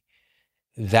me,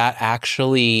 that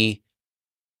actually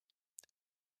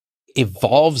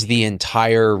evolves the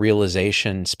entire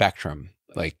realization spectrum,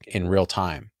 like in real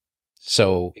time.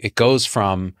 So it goes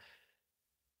from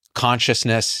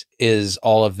consciousness is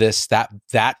all of this, that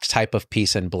type of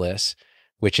peace and bliss,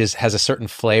 which has a certain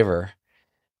flavor,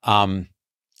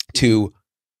 to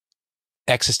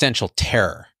existential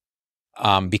terror,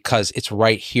 because it's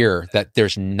right here that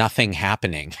there's nothing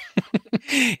happening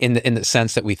in the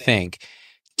sense that we think,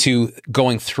 to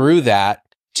going through that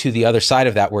to the other side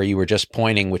of that where you were just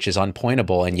pointing, which is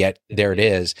unpointable, and yet there it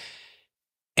is.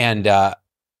 And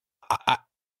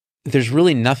there's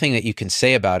really nothing that you can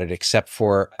say about it except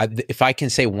for, if I can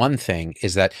say one thing,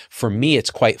 is that for me,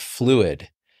 it's quite fluid.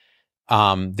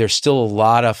 There's still a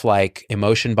lot of like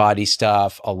emotion body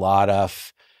stuff, a lot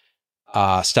of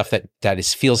stuff that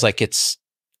feels like it's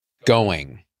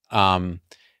going,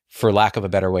 for lack of a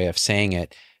better way of saying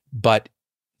it. But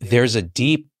there's a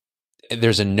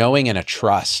knowing and a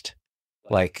trust,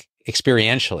 like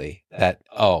experientially, that,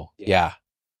 oh yeah,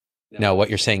 no, what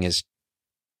you're saying is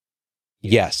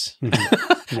yes.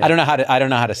 Mm-hmm. Yeah. I don't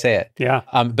know how to say it. Yeah.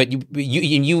 But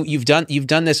you've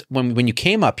done this when you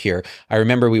came up here. I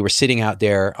remember we were sitting out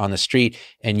there on the street,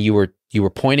 and you were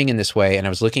pointing in this way, and I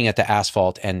was looking at the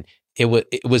asphalt, and it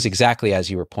was exactly as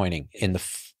you were pointing, in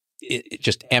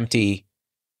just empty,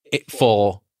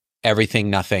 full, everything,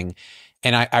 nothing.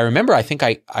 And I remember, I think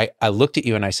I looked at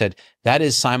you and I said, that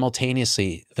is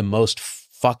simultaneously the most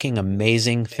fucking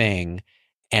amazing thing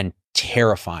and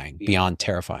terrifying, beyond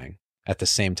terrifying at the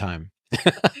same time.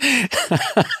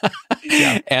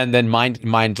 Yeah. And then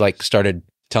mind like started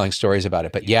telling stories about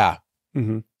it. But yeah,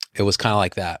 mm-hmm. It was kind of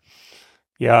like that.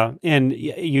 Yeah. And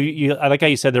I like how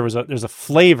you said there's a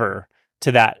flavor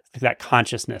to that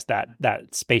consciousness, that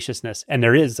spaciousness. And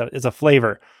there is a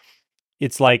flavor.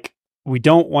 It's like, we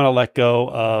don't want to let go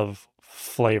of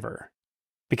flavor,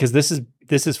 because this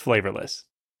is flavorless,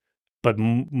 but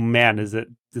man, is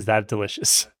that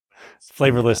delicious.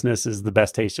 Flavorlessness is the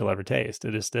best taste you'll ever taste.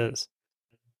 It just is.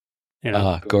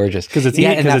 Gorgeous. Because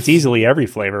it's easily every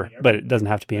flavor, but it doesn't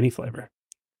have to be any flavor.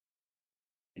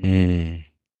 Mm.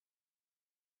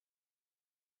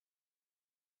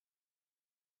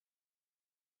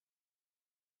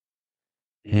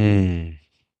 Mm.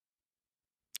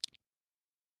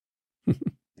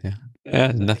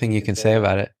 Yeah, nothing you can say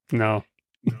about it. No.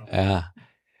 Yeah.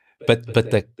 But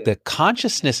the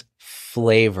consciousness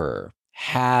flavor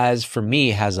for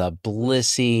me has a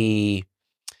blissy,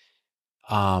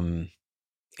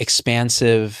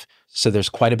 expansive, so there's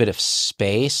quite a bit of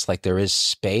space, like there is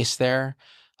space there.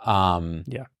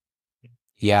 Yeah.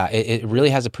 Yeah, it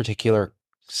really has a particular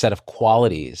set of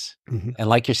qualities. Mhm. And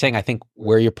like you're saying, I think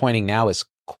where you're pointing now is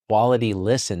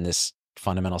quality-less in this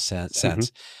fundamental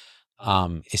sense.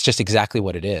 It's just exactly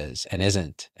what it is and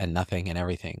isn't, and nothing and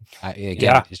everything.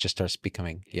 Yeah. It just starts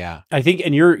becoming, I think,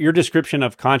 and your description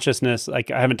of consciousness,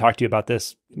 like I haven't talked to you about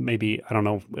this. Maybe, I don't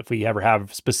know if we ever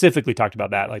have specifically talked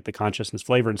about that, like the consciousness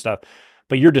flavor and stuff.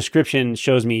 But your description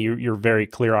shows me you're very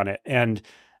clear on it. And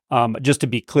just to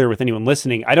be clear with anyone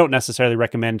listening, I don't necessarily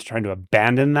recommend trying to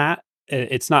abandon that.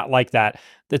 It's not like that.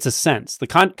 It's a sense. The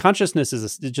consciousness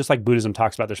is just like Buddhism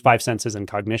talks about. There's 5 senses in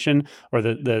cognition, or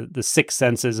the 6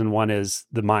 senses, and one is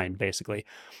the mind. Basically,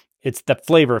 it's the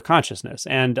flavor of consciousness.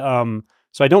 And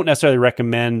so I don't necessarily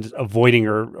recommend avoiding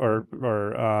or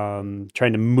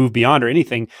trying to move beyond or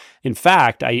anything. In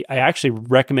fact, I actually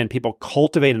recommend people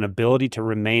cultivate an ability to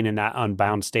remain in that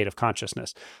unbound state of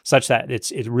consciousness, such that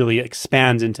it really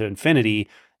expands into infinity.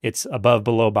 It's above,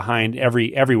 below, behind,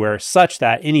 everywhere, such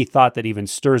that any thought that even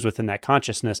stirs within that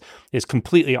consciousness is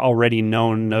completely already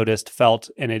known, noticed, felt,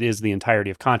 and it is the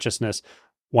entirety of consciousness,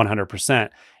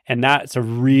 100%. And that's a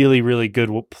really, really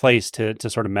good place to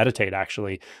sort of meditate,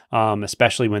 actually,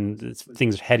 especially when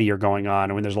things heady are going on,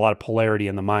 or when there's a lot of polarity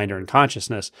in the mind or in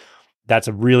consciousness. That's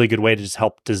a really good way to just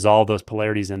help dissolve those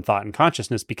polarities in thought and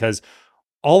consciousness, because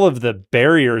all of the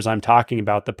barriers I'm talking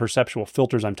about, the perceptual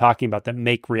filters I'm talking about that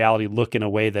make reality look in a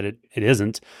way that it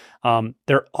isn't,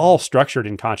 they're all structured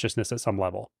in consciousness at some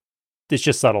level. It's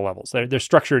just subtle levels. They're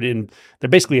structured they're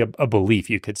basically a belief,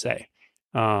 you could say,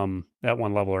 at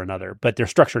one level or another, but they're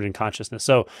structured in consciousness.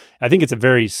 So I think it's a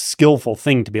very skillful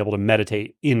thing to be able to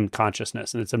meditate in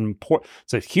consciousness. And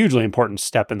it's a hugely important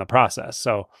step in the process.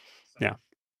 So yeah.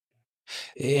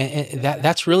 And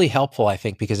that's really helpful, I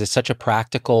think, because it's such a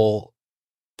practical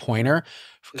pointer.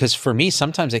 Because for me,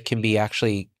 sometimes it can be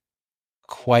actually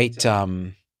quite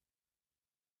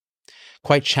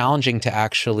challenging to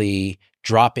actually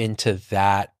drop into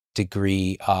that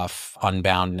degree of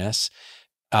unboundness.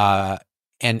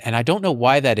 And I don't know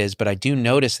why that is, but I do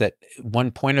notice that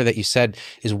one pointer that you said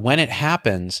is when it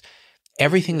happens,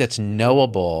 everything that's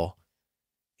knowable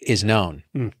is known.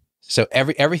 So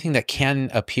everything that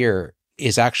can appear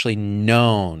is actually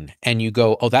known, and you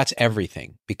go, oh, that's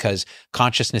everything, because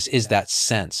consciousness is that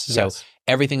sense. So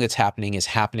everything that's happening is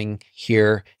happening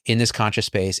here in this conscious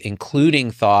space, including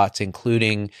thoughts,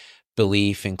 including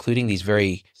belief, including these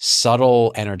very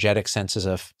subtle energetic senses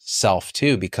of self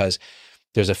too, because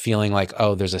there's a feeling like,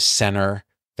 oh, there's a center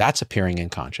that's appearing in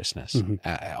consciousness,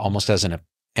 almost as an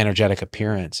energetic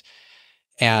appearance.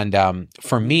 And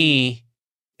for me,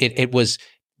 it was,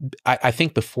 I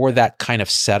think before that kind of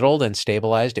settled and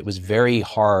stabilized, it was very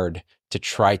hard to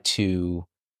try to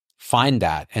find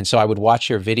that. And so I would watch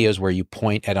your videos where you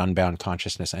point at unbound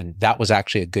consciousness, and that was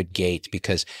actually a good gate,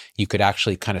 because you could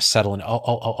actually kind of settle in,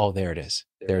 oh, there it is.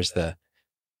 There's the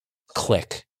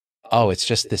click. Oh, it's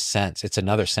just this sense. It's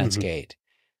another sense gate.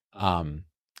 It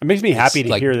makes me happy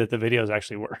to hear that the videos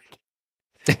actually work.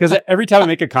 Because every time I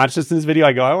make a consciousness video,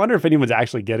 I go, I wonder if anyone's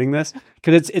actually getting this.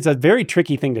 Because it's a very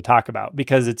tricky thing to talk about,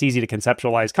 because it's easy to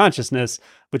conceptualize consciousness,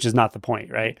 which is not the point,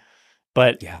 right?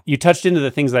 But you touched into the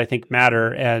things that I think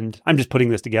matter. And I'm just putting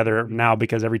this together now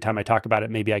because every time I talk about it,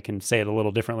 maybe I can say it a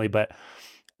little differently. But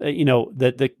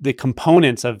the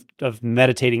components of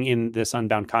meditating in this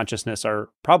unbound consciousness are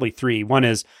probably 3. One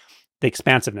is the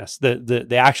expansiveness,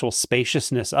 the actual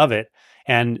spaciousness of it.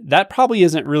 And that probably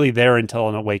isn't really there until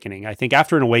an awakening. I think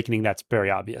after an awakening, that's very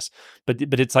obvious. But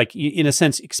it's like, in a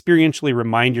sense, experientially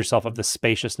remind yourself of the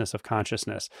spaciousness of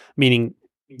consciousness, meaning,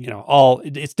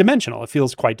 it's dimensional. It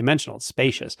feels quite dimensional. It's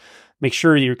spacious. Make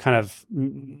sure you kind of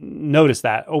notice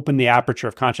that. Open the aperture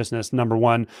of consciousness, number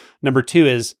 1. Number 2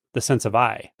 is the sense of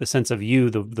I, the sense of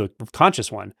you, the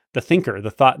conscious one, the thinker,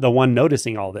 the thought, the one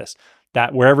noticing all this.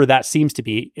 That wherever that seems to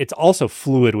be, it's also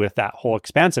fluid with that whole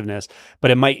expansiveness, but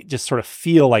it might just sort of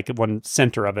feel like one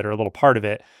center of it or a little part of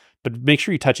it. But make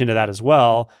sure you touch into that as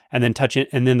well, and then touch it.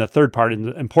 And then the third part, and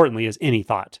importantly, is any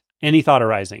thought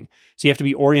arising. So you have to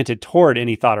be oriented toward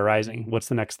any thought arising. What's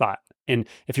the next thought? And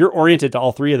if you're oriented to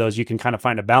all 3 of those, you can kind of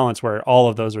find a balance where all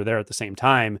of those are there at the same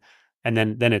time. And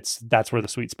then that's where the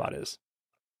sweet spot is.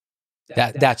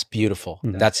 That's beautiful.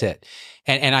 That's it.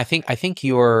 And I think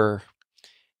your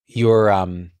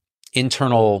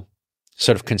internal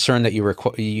sort of concern that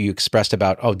you expressed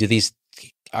about, are these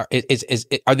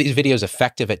videos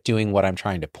effective at doing what I'm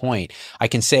trying to point? I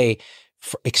can say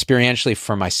experientially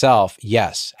for myself,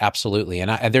 yes, absolutely.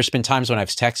 And there's been times when I've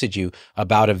texted you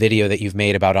about a video that you've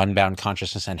made about unbound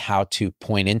consciousness and how to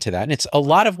point into that. And it's a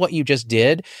lot of what you just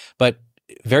did, but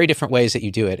very different ways that you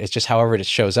do it. It's just however it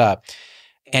shows up.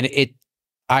 And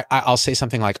I'll say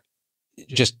something like,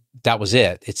 just that was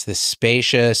it. It's this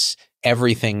spacious,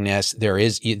 everythingness. There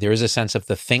is a sense of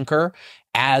the thinker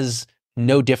as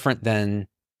no different than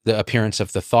the appearance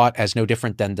of the thought, as no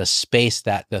different than the space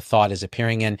that the thought is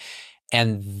appearing in.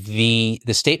 And the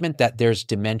statement that there's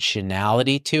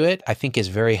dimensionality to it, I think, is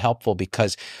very helpful,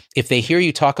 because if they hear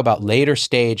you talk about later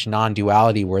stage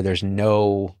non-duality where there's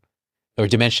no, or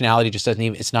dimensionality just doesn't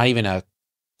even, it's not even a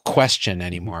question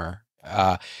anymore.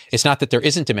 It's not that there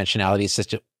isn't dimensionality, it's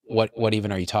just what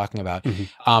even are you talking about?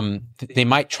 They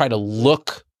might try to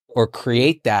look or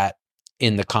create that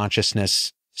in the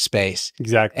consciousness space.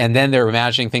 Exactly. And then they're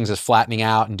imagining things as flattening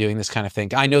out and doing this kind of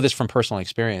thing. I know this from personal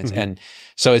experience. And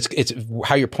so it's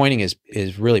how you're pointing is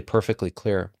really perfectly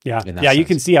clear. Yeah. Yeah. You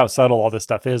can see how subtle all this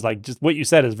stuff is. Like, just what you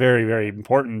said is very, very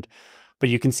important. But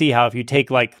you can see how if you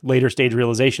take like later stage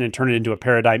realization and turn it into a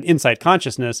paradigm inside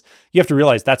consciousness, you have to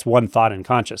realize that's one thought in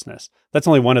consciousness. That's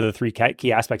only one of the three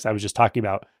key aspects I was just talking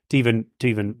about to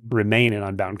even remain in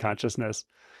unbound consciousness.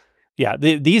 Yeah.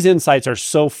 These insights are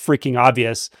so freaking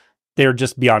obvious. They're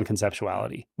just beyond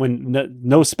conceptuality. When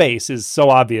no space is so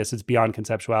obvious, it's beyond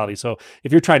conceptuality. So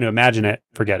if you're trying to imagine it,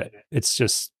 forget it. It's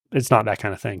not that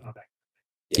kind of thing.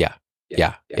 Yeah.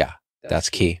 That's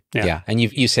key. Yeah. And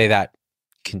you say that,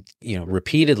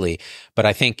 repeatedly, but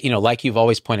I think, like you've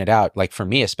always pointed out, like for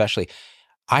me, especially,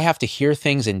 I have to hear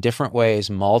things in different ways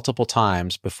multiple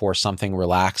times before something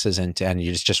relaxes and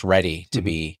you're just ready to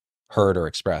be heard or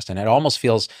expressed. And it almost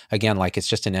feels, again, like it's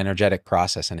just an energetic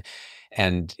process.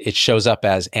 And it shows up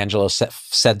as Angelo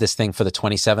said this thing for the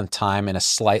 27th time in a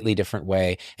slightly different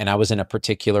way. And I was in a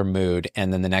particular mood.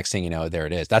 And then the next thing you know, there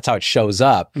it is. That's how it shows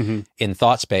up in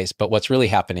thought space. But what's really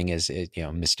happening is,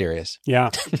 mysterious. Yeah.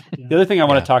 The other thing I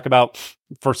want to talk about,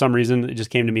 for some reason, it just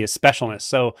came to me, is specialness.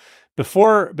 So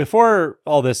before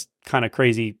all this kind of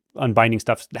crazy unbinding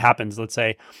stuff happens, let's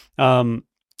say, we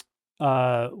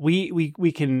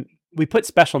put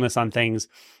specialness on things,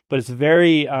 but it's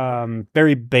very,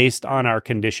 very based on our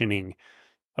conditioning,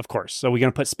 of course. So we're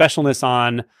going to put specialness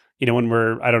on, when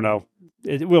we're, I don't know,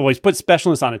 we always put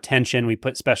specialness on attention. We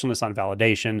put specialness on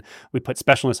validation. We put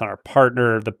specialness on our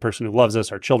partner, the person who loves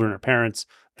us, our children, our parents,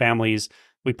 families.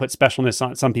 We put specialness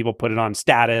on, some people put it on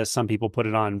status. Some people put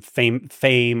it on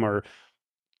fame or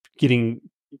getting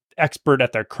expert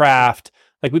at their craft.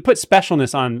 Like, we put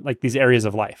specialness on like these areas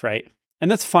of life, right? And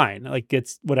that's fine. Like,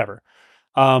 it's whatever.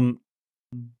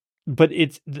 But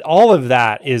it's all of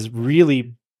that is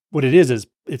really what it is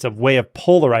it's a way of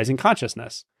polarizing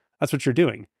consciousness. That's what you're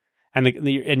doing. And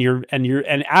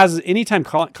as anytime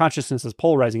consciousness is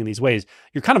polarizing in these ways,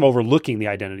 you're kind of overlooking the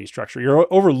identity structure. You're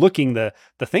overlooking the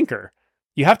thinker.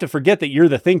 You have to forget that you're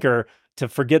the thinker to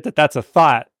forget that that's a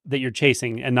thought that you're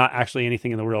chasing and not actually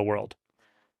anything in the real world.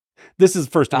 This is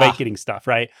first awakening stuff,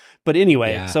 right? But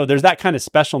anyway, so there's that kind of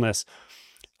specialness.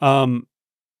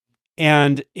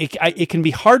 And it can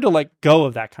be hard to let go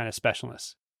of that kind of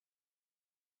specialness.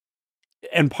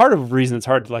 And part of the reason it's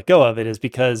hard to let go of it is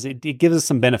because it gives us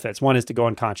some benefits. One is to go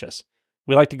unconscious.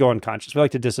 We like to go unconscious. We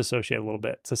like to disassociate a little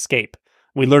bit. It's escape.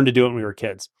 We learned to do it when we were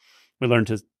kids. We learned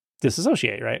to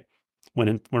disassociate, right?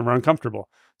 When we're uncomfortable.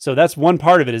 So that's one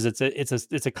part of it. Is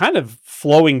it's a kind of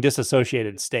flowing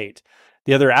disassociated state.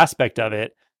 The other aspect of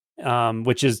it,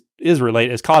 which is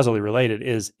causally related,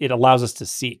 is it allows us to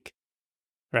seek.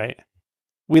 Right.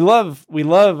 We love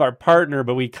our partner,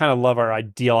 but we kind of love our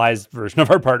idealized version of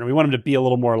our partner. We want him to be a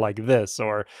little more like this,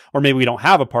 or maybe we don't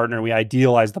have a partner. We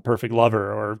idealize the perfect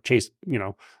lover, or chase,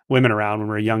 women around when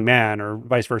we're a young man, or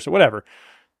vice versa, whatever.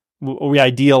 We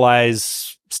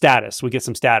idealize status. We get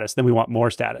some status, then we want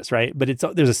more status, right? But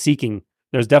there's a seeking.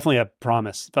 There's definitely a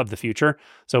promise of the future.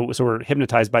 So we're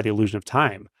hypnotized by the illusion of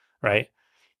time, right?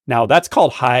 Now that's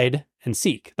called hide and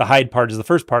seek. The hide part is the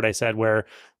first part I said, where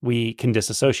we can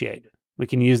disassociate. We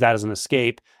can use that as an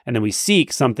escape, and then we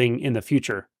seek something in the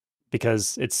future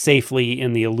because it's safely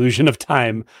in the illusion of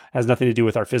time, has nothing to do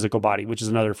with our physical body, which is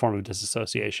another form of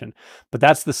disassociation. But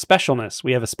that's the specialness.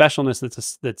 We have a specialness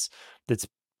that's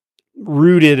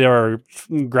rooted or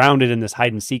grounded in this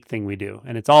hide and seek thing we do,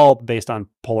 and it's all based on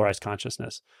polarized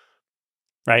consciousness,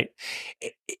 right?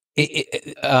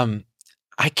 I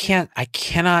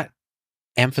cannot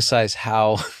emphasize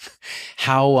how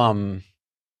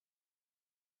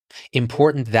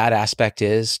important that aspect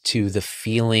is to the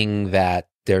feeling that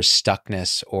there's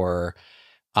stuckness or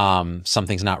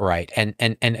something's not right. And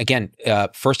again,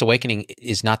 First Awakening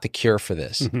is not the cure for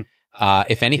this.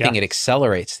 If anything, Yeah. it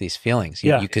accelerates these feelings.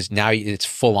 Yeah. Because now it's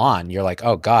full on. You're like,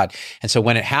 oh God. And so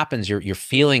when it happens, you're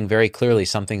feeling very clearly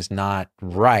something's not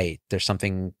right. There's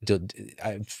something.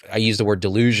 I use the word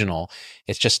delusional.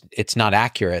 It's not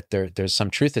accurate. There's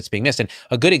some truth that's being missed. And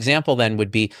a good example then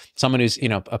would be someone who's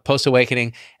a post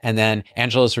awakening, and then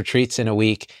Angela's retreats in a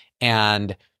week,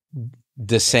 and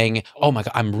this saying, oh my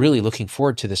God, I'm really looking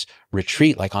forward to this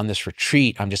retreat. Like on this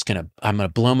retreat, I'm going to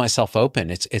blow myself open.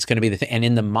 It's going to be the thing. And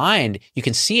in the mind, you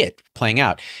can see it playing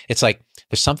out. It's like,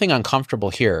 there's something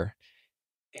uncomfortable here.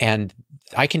 And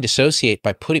I can dissociate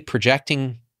by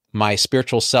projecting my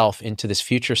spiritual self into this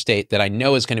future state that I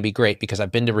know is going to be great because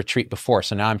I've been to retreat before.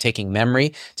 So now I'm taking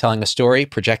memory, telling a story,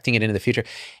 projecting it into the future.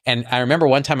 And I remember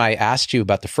one time I asked you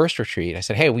about the first retreat. I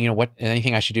said, hey,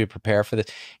 anything I should do to prepare for this?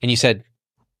 And you said,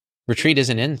 retreat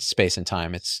isn't in space and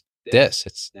time. It's this.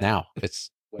 It's now.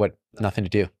 It's nothing to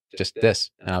do. Just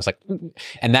this. And I was like,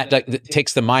 and that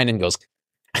takes the mind and goes,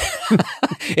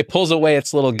 it pulls away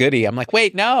its little goodie. I'm like,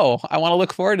 wait, no, I want to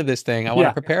look forward to this thing. I want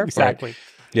to prepare for it.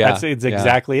 Yeah. That's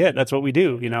exactly it. That's what we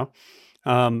do,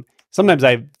 Sometimes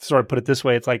I sort of put it this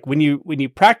way. It's like when you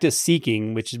practice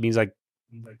seeking, which means like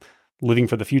living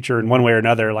for the future in one way or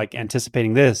another, like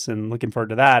anticipating this and looking forward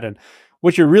to that. And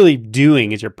what you're really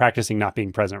doing is you're practicing not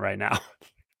being present right now.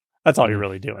 That's all you're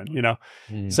really doing,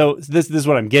 So this is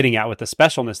what I'm getting at with the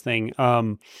specialness thing.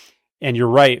 And you're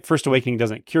right. First awakening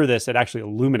doesn't cure this. It actually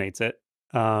illuminates it.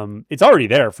 It's already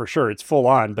there for sure. It's full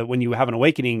on. But when you have an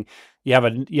awakening, you have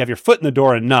your foot in the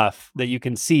door enough that you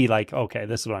can see like, okay,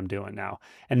 this is what I'm doing now.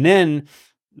 And then,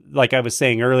 like I was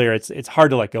saying earlier, it's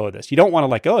hard to let go of this. You don't want to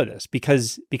let go of this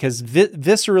because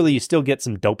viscerally you still get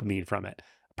some dopamine from it.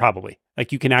 Probably.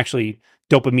 Like you can actually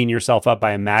dopamine yourself up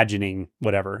by imagining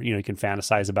whatever, you can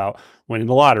fantasize about winning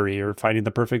the lottery or finding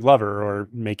the perfect lover or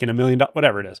making $1 million,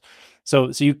 whatever it is.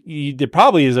 So there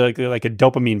probably is like a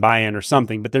dopamine buy-in or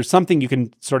something, but there's something you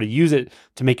can sort of use it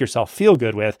to make yourself feel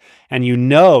good with. And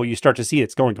you start to see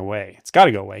it's going away. It's got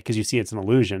to go away because you see it's an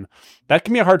illusion. That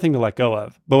can be a hard thing to let go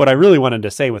of. But what I really wanted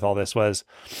to say with all this was,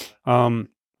 the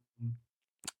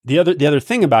other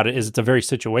thing about it is it's a very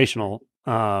situational,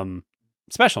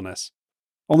 specialness.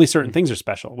 Only certain things are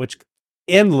special, which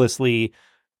endlessly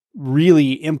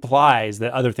really implies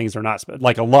that other things are not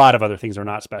like a lot of other things are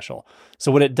not special.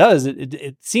 So what it does,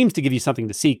 it seems to give you something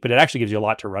to seek, but it actually gives you a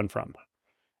lot to run from.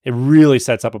 It really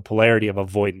sets up a polarity of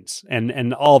avoidance,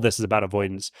 and all this is about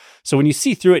avoidance. So when you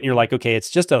see through it and you're like, okay, it's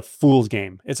just a fool's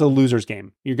game. It's a loser's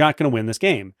game. You're not going to win this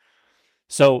game.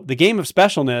 So the game of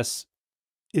specialness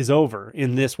is over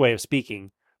in this way of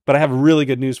speaking. But I have really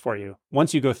good news for you.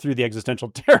 Once you go through the existential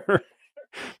terror,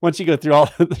 once you go through all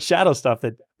the shadow stuff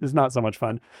that is not so much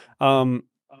fun,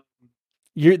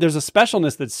 there's a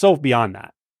specialness that's so beyond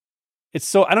that. It's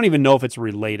so, I don't even know if it's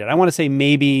related. I want to say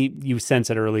maybe you sense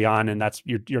it early on and that's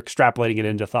you're extrapolating it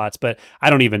into thoughts, but I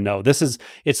don't even know.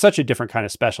 It's such a different kind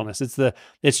of specialness.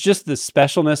 It's just the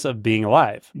specialness of being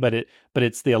alive, but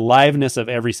it's the aliveness of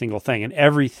every single thing, and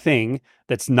everything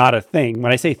that's not a thing.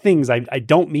 When I say things, I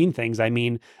don't mean things. I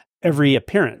mean every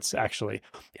appearance, actually.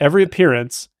 Every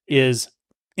appearance is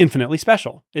infinitely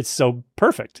special. It's so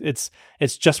perfect. It's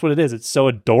just what it is. It's so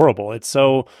adorable. It's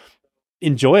so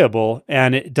enjoyable,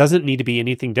 and it doesn't need to be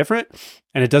anything different,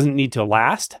 and it doesn't need to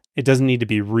last. It doesn't need to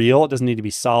be real. It doesn't need to be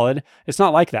solid. It's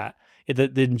not like that. The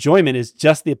enjoyment is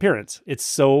just the appearance. It's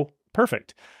so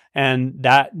perfect, and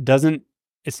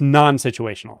it's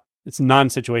non-situational. It's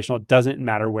non-situational. It doesn't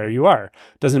matter where you are.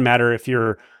 It doesn't matter if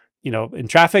you're, in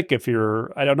traffic, if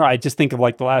you're, I don't know. I just think of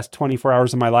like the last 24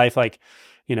 hours of my life, like,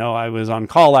 I was on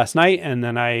call last night, and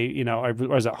then I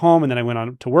was at home, and then I went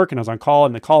on to work, and I was on call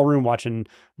in the call room watching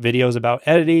videos about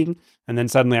editing. And then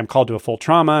suddenly I'm called to a full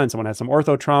trauma, and someone has some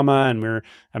ortho trauma, and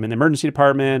I'm in the emergency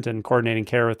department and coordinating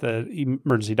care with the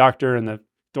emergency doctor and the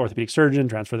orthopedic surgeon,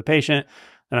 transfer the patient.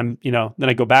 And then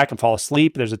I go back and fall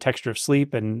asleep. There's a texture of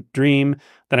sleep and dream.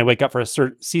 Then I wake up for a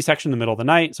C-section in the middle of the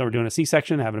night. So we're doing a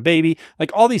C-section, having a baby,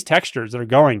 like all these textures that are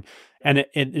going. And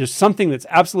there's something that's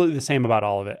absolutely the same about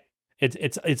all of it.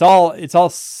 It's all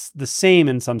the same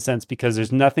in some sense, because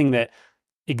there's nothing that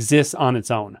exists on its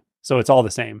own. So it's all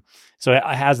the same. So it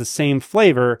has the same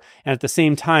flavor. And at the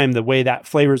same time, the way that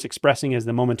flavor is expressing as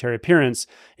the momentary appearance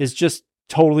is just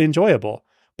totally enjoyable.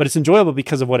 But it's enjoyable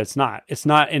because of what it's not. It's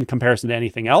not in comparison to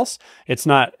anything else. It's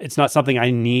not something I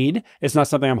need. It's not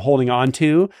something I'm holding on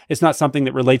to. It's not something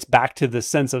that relates back to the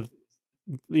sense of,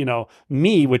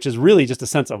 me, which is really just a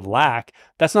sense of lack.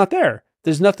 That's not there.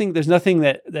 There's nothing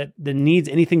that needs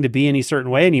anything to be any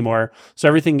certain way anymore. So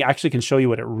everything actually can show you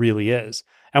what it really is.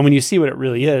 And when you see what it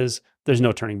really is, there's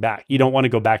no turning back. You don't want to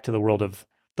go back to the world of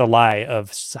the lie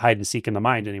of hide and seek in the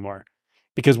mind anymore,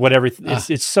 because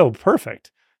it's so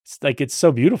perfect. It's like, it's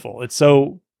so beautiful. It's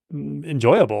so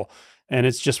enjoyable, and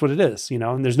it's just what it is,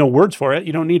 and there's no words for it.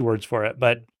 You don't need words for it,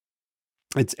 but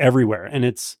it's everywhere, and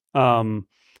it's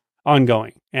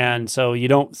ongoing. And so you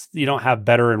don't have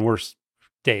better and worse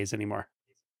days anymore.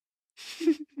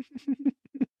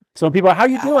 So when people are, how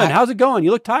you doing? How's it going?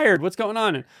 You look tired. What's going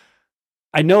on? And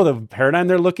I know the paradigm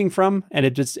they're looking from, and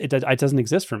it doesn't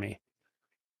exist for me.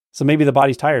 So maybe the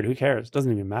body's tired. Who cares? It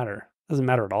doesn't even matter. It doesn't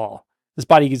matter at all. This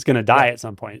body is going to die at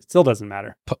some point. It still doesn't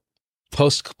matter.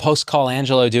 Post call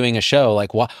Angelo doing a show,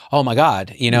 like, what? Oh my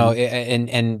God,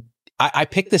 and I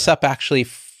picked this up actually,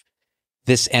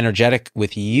 this energetic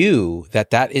with you,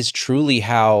 that is truly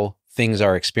how things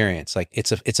are experienced. Like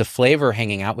it's a flavor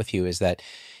hanging out with you, is that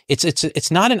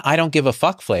it's not an I don't give a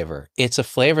fuck flavor. It's a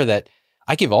flavor that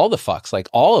I give all the fucks. Like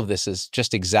all of this is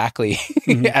just exactly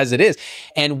as it is.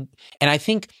 And I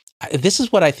think this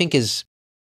is what I think is,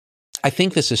 I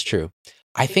think this is true.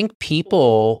 I think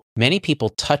many people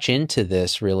touch into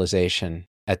this realization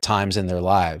at times in their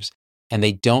lives, and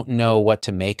they don't know what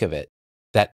to make of it.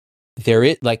 That there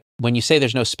is, like, when you say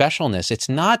there's no specialness, it's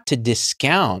not to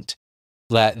discount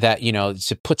that,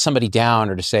 to put somebody down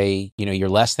or to say, you're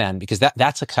less than, because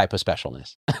that's a type of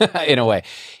specialness in a way.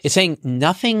 It's saying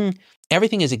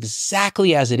everything is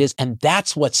exactly as it is. And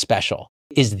that's what's special,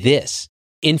 is this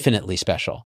infinitely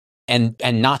special. And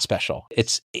not special.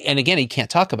 And again, you can't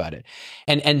talk about it.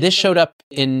 And this showed up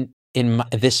in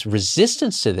this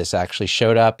resistance to this actually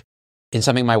showed up in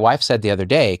something my wife said the other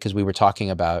day, because we were talking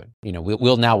about,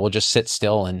 we'll just sit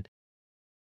still and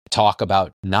talk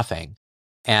about nothing,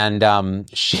 and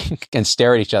she can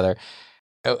stare at each other.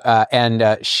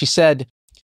 And she said,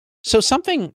 so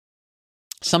something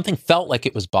felt like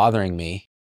it was bothering me,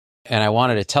 and I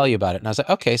wanted to tell you about it. And I was like,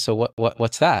 okay, so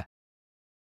what's that?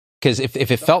 Because if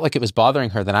it felt like it was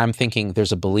bothering her, then I'm thinking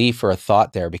there's a belief or a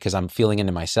thought there, because I'm feeling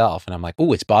into myself, and I'm like,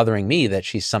 oh, it's bothering me that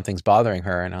something's bothering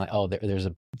her, and I'm like, oh, there's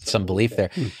some belief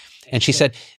there. And she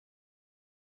said,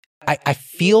 I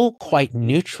feel quite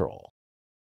neutral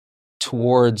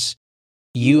towards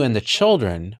you and the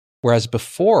children, whereas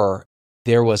before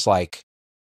there was like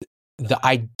the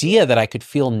idea that I could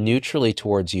feel neutrally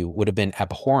towards you would have been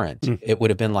abhorrent. It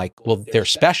would have been like, well, they're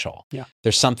special. Yeah.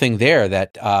 There's something there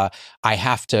that I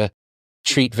have to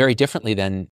treat very differently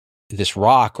than this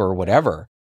rock or whatever.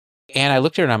 And I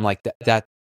looked at her and I'm like,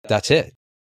 that's it.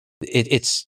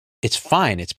 It's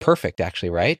fine. It's perfect,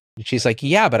 actually, right? And she's like,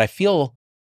 yeah, but I feel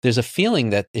there's a feeling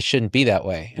that it shouldn't be that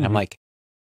way. And I'm like,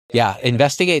 yeah,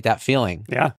 investigate that feeling.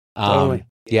 Yeah, totally.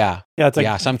 Yeah. It's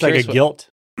like, so I'm it's like a guilt.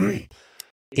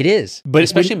 It is, but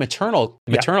especially maternal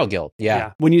guilt.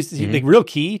 Yeah. When you see the real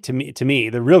key to me,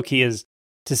 the real key is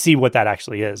to see what that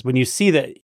actually is. When you see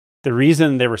that the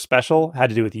reason they were special had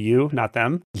to do with you, not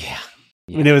them. Yeah.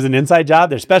 When it was an inside job,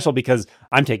 they're special because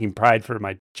I'm taking pride for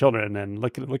my children, and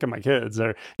look at my kids,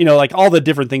 or, like all the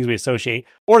different things we associate,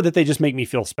 or that they just make me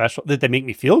feel special, that they make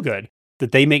me feel good,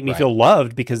 that they make me feel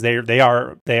loved, because they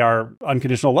are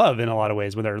unconditional love in a lot of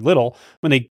ways. When they're little,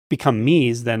 when they become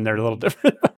me's, then they're a little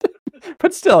different.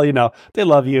 But still, they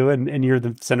love you, and you're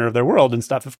the center of their world and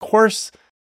stuff. Of course,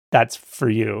 that's for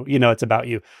you. It's about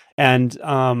you. And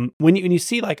when you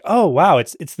see like, oh wow,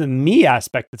 it's the me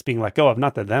aspect that's being let go of,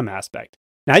 not the them aspect.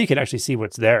 Now you can actually see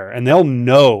what's there, and they'll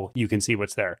know you can see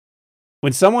what's there.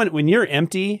 When you're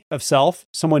empty of self,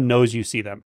 someone knows you see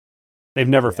them. They've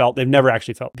never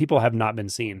actually felt. People have not been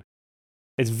seen.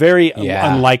 It's very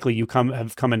unlikely you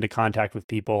have come into contact with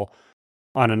people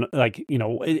on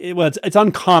it's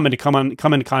uncommon to come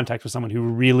into contact with someone who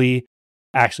really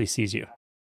actually sees you.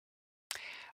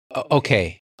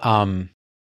 Okay.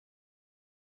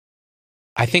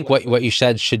 I think what you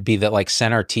said should be the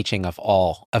center teaching of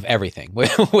everything,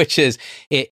 which is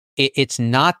it's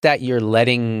not that you're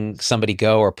letting somebody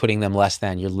go or putting them less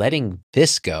than, you're letting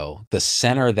this go, the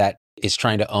center that is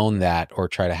trying to own that or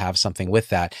try to have something with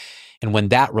that. And when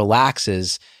that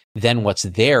relaxes, then what's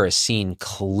there is seen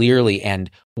clearly, and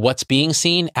what's being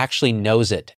seen actually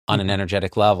knows it on an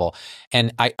energetic level.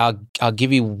 And I'll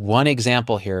give you one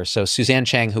example here. So Suzanne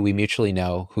Chang, who we mutually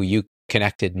know, who you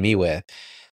connected me with,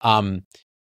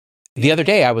 the other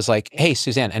day I was like, hey,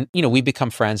 Suzanne, and we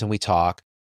become friends and we talk,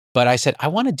 but I said, I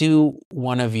want to do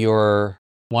one of your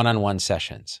one-on-one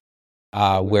sessions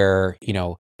where,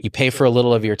 you pay for a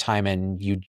little of your time, and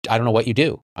I don't know what you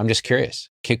do. I'm just curious.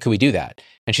 Could we do that?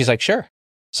 And she's like, sure.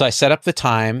 So I set up the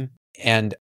time,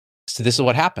 and so this is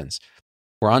what happens.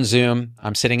 We're on Zoom.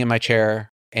 I'm sitting in my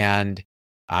chair, and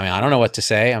I don't know what to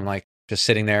say. I'm like just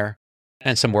sitting there,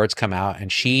 and some words come out,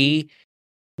 and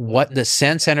what the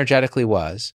sense energetically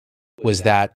was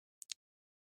that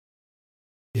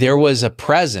there was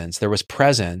presence that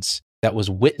was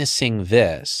witnessing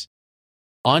this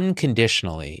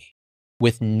unconditionally,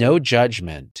 with no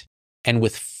judgment and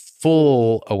with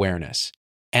full awareness.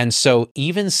 And so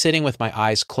even sitting with my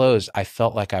eyes closed, I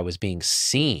felt like I was being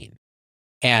seen.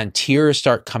 And tears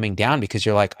start coming down because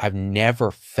you're like, I've never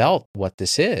felt what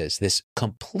this is, this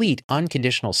complete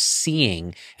unconditional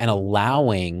seeing and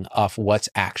allowing of what's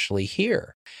actually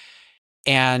here.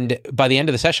 And by the end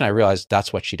of the session, I realized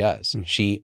that's what she does.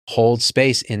 She holds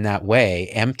space in that way,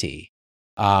 empty,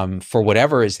 for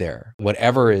whatever is there,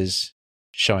 whatever is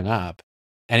showing up.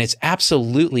 And it's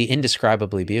absolutely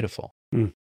indescribably beautiful.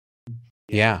 Mm.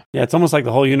 Yeah. Yeah. It's almost like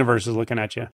the whole universe is looking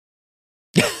at you.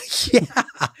 Yeah.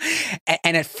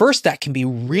 And at first that can be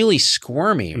really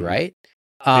squirmy, right?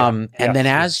 And then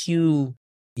as you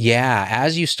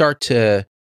start to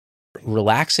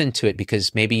relax into it,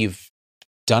 because maybe you've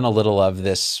done a little of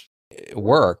this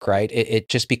work, right? It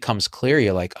just becomes clear.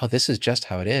 You're like, oh, this is just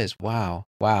how it is. Wow.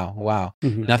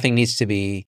 Mm-hmm. Nothing needs to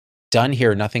be done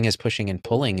here. Nothing is pushing and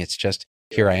pulling. It's just,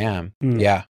 here I am.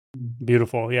 Yeah.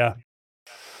 Beautiful. Yeah.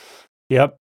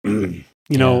 Yep.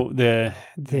 You know,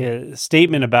 the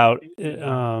statement about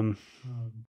the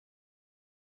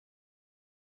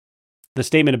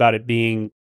statement about it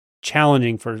being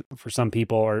challenging for some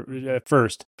people, or at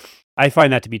first, I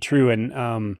find that to be true.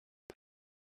 And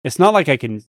it's not like I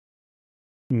can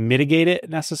mitigate it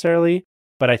necessarily,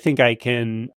 but I think I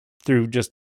can, through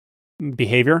just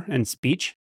behavior and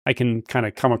speech, I can kind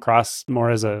of come across more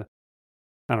as a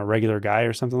regular guy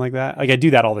or something like that. Like I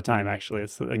do that all the time, actually.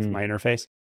 It's like my interface.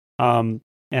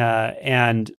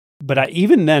 But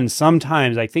even then,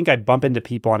 sometimes I think I bump into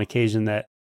people on occasion that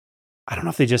I don't know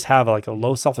if they just have like a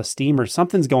low self-esteem or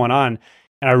something's going on.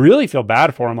 And I really feel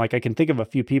bad for them. Like I can think of a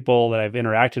few people that I've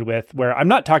interacted with where I'm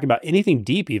not talking about anything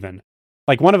deep even.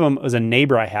 Like one of them was a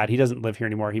neighbor I had. He doesn't live here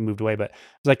anymore. He moved away, but it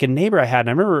was like a neighbor I had. And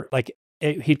I remember like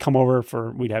he'd come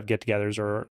over we'd have get-togethers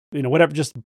or, whatever,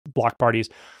 just block parties.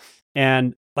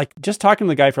 And like just talking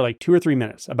to the guy for like 2 or 3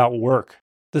 minutes about work,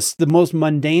 the most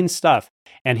mundane stuff.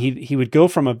 And he would go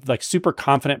from a like super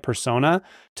confident persona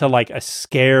to like a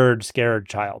scared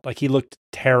child. Like he looked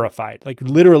terrified, like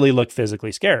literally looked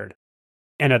physically scared.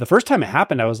 And the first time it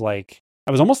happened, I was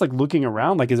almost like looking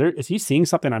around, like, is he seeing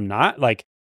something I'm not? Like,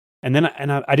 and then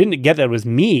I didn't get that it was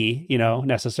me,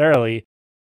 necessarily.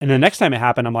 And the next time it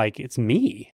happened, I'm like, it's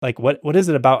me. Like, what is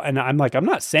it about? And I'm like, I'm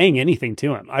not saying anything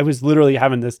to him. I was literally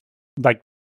having this like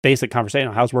basic conversation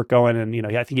on how's work going. And,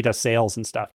 I think he does sales and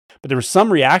stuff, but there was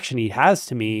some reaction he has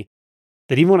to me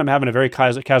that even when I'm having a very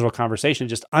casual conversation,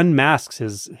 just unmasks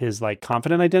his like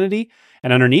confident identity.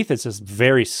 And underneath it's this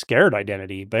very scared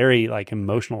identity, very like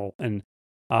emotional. And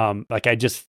like I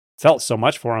just felt so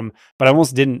much for him, but I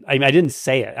almost didn't, I didn't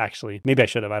say it actually. Maybe I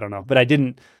should have, I don't know, but I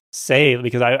didn't say it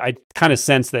because I kind of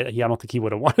sensed that I don't think he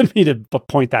would have wanted me to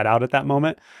point that out at that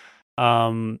moment.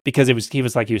 Because he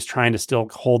was trying to still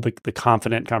hold the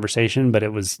confident conversation, but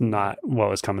it was not what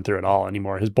was coming through at all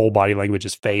anymore. His whole body language,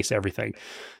 his face, everything.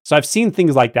 So I've seen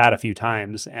things like that a few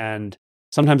times. And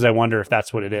sometimes I wonder if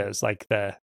that's what it is. Like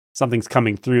something's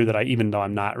coming through that even though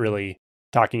I'm not really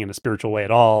talking in a spiritual way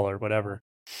at all or whatever.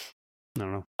 I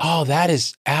don't know. Oh, that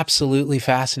is absolutely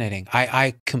fascinating.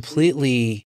 I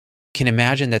completely can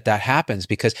imagine that happens,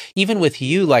 because even with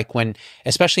you, like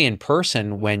especially in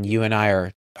person, when you and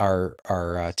I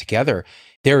are together,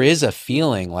 there is a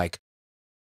feeling like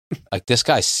this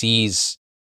guy sees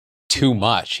too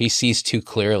much. He sees too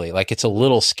clearly. Like it's a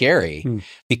little scary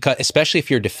because especially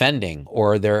if you're defending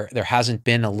or there hasn't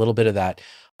been a little bit of that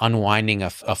unwinding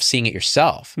of seeing it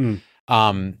yourself.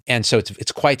 And so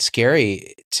it's quite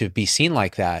scary to be seen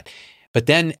like that. But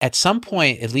then at some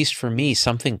point, at least for me,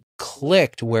 something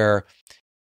clicked where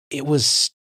it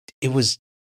was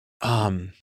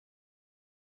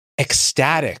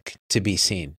ecstatic to be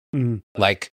seen.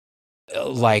 Like,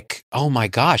 oh my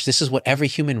gosh, this is what every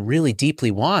human really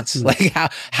deeply wants. Like how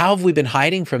have we been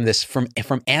hiding from this from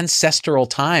ancestral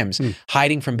times,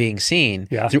 hiding from being seen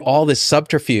through all this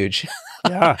subterfuge.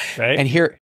 Yeah. Right. And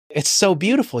here, it's so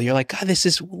beautiful. You're like, God, this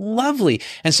is lovely.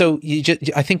 And so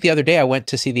I think the other day I went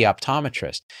to see the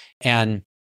optometrist, and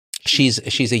she's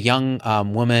a young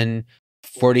woman,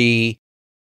 40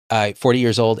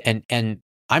 years old. And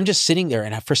I'm just sitting there.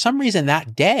 And for some reason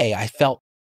that day I felt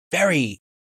empty.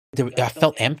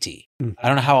 I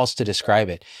don't know how else to describe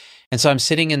it. And so I'm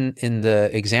sitting in the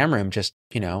exam room, just,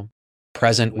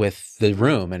 present with the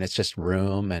room, and it's just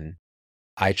room and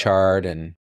eye chart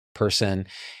and person.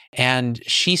 And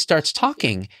she starts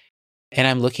talking, and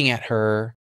I'm looking at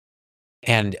her,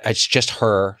 and it's just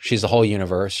her. She's the whole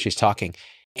universe. She's talking.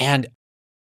 And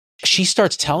she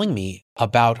starts telling me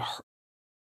about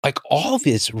like all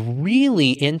this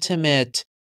really intimate,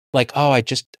 like, oh, I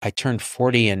turned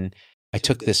 40 and I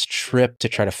took this trip to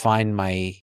try to find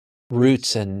my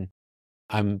roots, and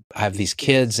I have these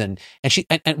kids, and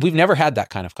and we've never had that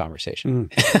kind of conversation.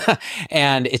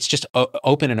 And it's just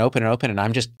open and open and open. And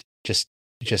I'm just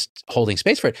holding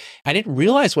space for it. I didn't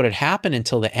realize what had happened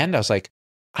until the end. I was like,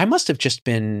 I must have just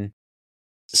been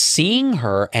seeing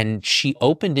her, and she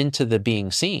opened into the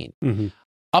being seen.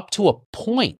 Up to a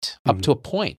point,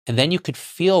 And then you could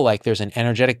feel like there's an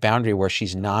energetic boundary where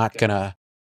she's not going to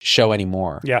show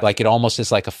anymore. Yeah. Like it almost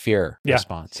is like a fear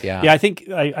response. Yeah. Yeah. I think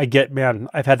I get, man,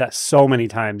 I've had that so many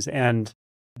times. And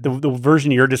the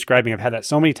version you're describing, I've had that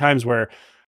so many times where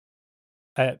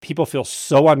people feel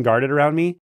so unguarded around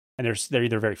me, and they're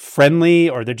either very friendly,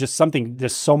 or they're just something,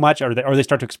 just so much, or they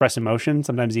start to express emotion,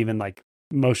 sometimes even like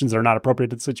emotions that are not appropriate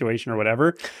to the situation or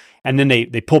whatever. And then they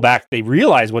pull back, they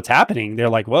realize what's happening. They're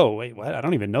like, whoa, wait, what? I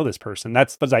don't even know this person.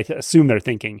 That's what I assume they're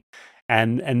thinking.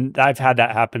 And I've had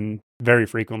that happen very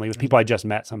frequently with people I just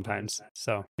met sometimes.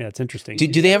 So yeah, it's interesting.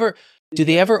 Do they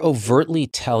ever overtly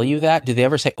tell you that? Do they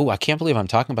ever say, oh, I can't believe I'm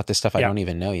talking about this stuff. I don't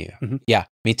even know you. Yeah,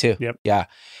 me too. Yep. Yeah.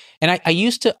 And I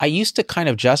used to kind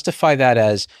of justify that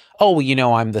as, oh,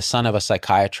 well, I'm the son of a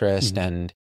psychiatrist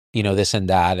and, this and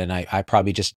that. And I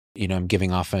probably just, I'm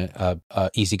giving off a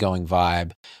easygoing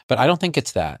vibe, but I don't think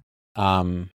it's that.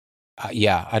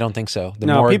 Yeah, I don't think so.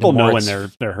 People know when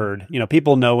they're heard.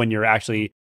 People know when you're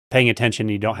actually paying attention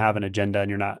and you don't have an agenda and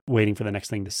you're not waiting for the next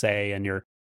thing to say, and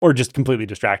or just completely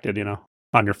distracted,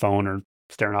 on your phone or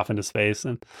staring off into space.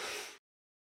 And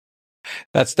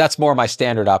that's more my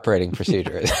standard operating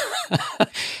procedure.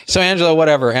 So Angela,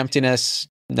 whatever, emptiness,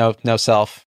 no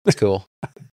self, it's cool.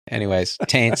 Anyways,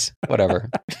 taints, whatever.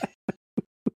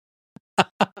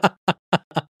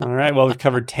 All right. Well, we've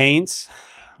covered taints.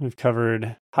 We've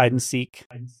covered hide and seek,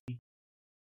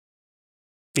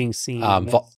 being seen,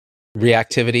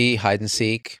 reactivity, hide and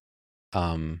seek.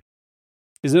 Isn't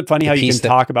it funny how you can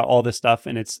talk about all this stuff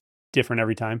and it's different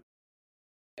every time?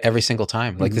 Every single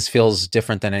time. Like this feels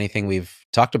different than anything we've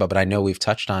talked about, but I know we've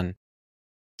touched on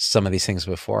some of these things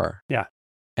before. Yeah.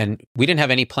 And we didn't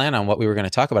have any plan on what we were going to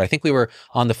talk about. I think we were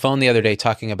on the phone the other day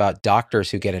talking about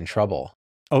doctors who get in trouble.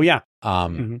 Oh, yeah.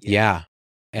 Yeah.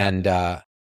 And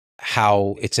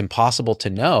how it's impossible to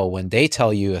know when they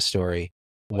tell you a story,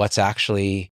 what's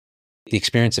actually the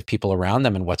experience of people around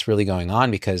them and what's really going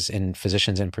on. Because in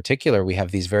physicians in particular, we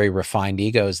have these very refined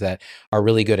egos that are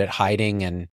really good at hiding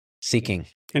and seeking.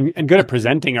 And good at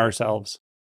presenting ourselves.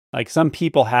 Like some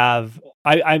people have,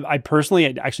 I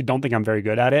personally actually don't think I'm very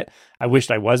good at it. I wished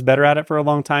I was better at it for a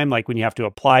long time. Like when you have to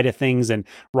apply to things and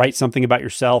write something about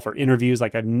yourself or interviews,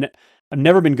 like I've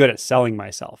never been good at selling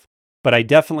myself. But I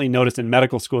definitely noticed in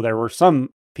medical school, there were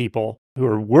some people who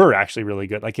were actually really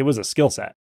good. Like it was a skill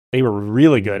set. They were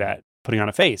really good at putting on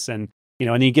a face, and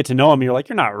and you get to know them. You're like,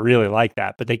 you're not really like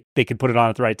that, but they could put it on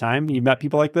at the right time. You met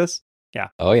people like this? Yeah.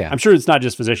 Oh yeah. I'm sure it's not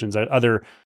just physicians, other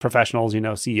professionals,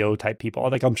 CEO type people.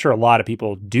 Like I'm sure a lot of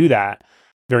people do that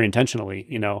very intentionally,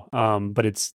 but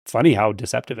it's funny how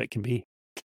deceptive it can be.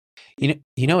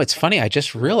 It's funny. I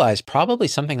just realized probably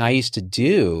something I used to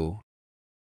do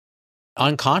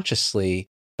unconsciously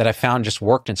that I found just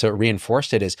worked, and so it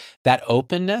reinforced it, is that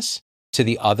openness to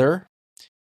the other.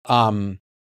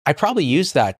 I probably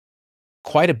use that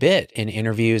quite a bit in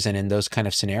interviews and in those kind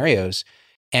of scenarios,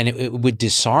 and it would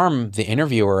disarm the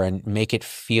interviewer and make it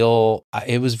feel,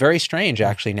 it was very strange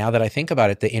actually. Now that I think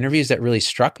about it, the interviews that really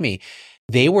struck me,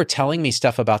 they were telling me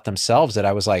stuff about themselves that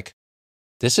I was like,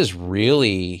 this is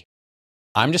really,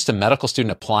 I'm just a medical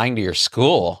student applying to your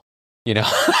school,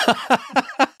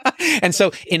 And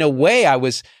so in a way I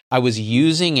was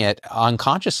using it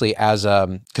unconsciously as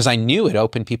because I knew it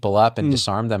opened people up and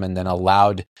disarmed them, and then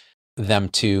allowed them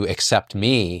to accept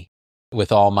me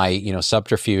with all my,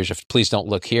 subterfuge of please don't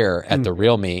look here at the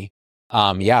real me.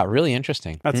 Yeah, really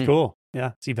interesting. That's cool.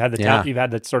 Yeah. So you've had the talent, you've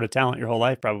had that sort of talent your whole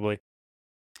life, probably.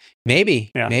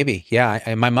 Maybe.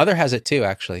 Yeah. My mother has it too,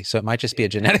 actually. So it might just be a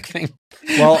genetic thing.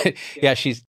 Well, yeah,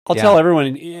 I'll tell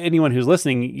anyone who's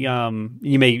listening,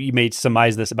 you may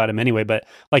surmise this about him anyway, but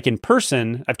like in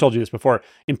person, I've told you this before,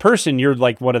 in person, you're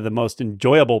like one of the most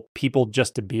enjoyable people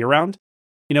just to be around.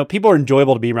 People are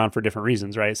enjoyable to be around for different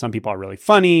reasons, right? Some people are really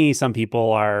funny. Some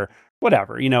people are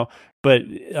whatever, but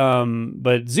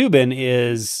Zubin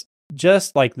is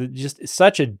just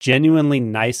such a genuinely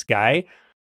nice guy,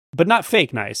 but not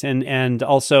fake nice. And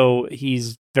also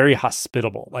he's very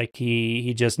hospitable. Like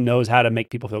he just knows how to make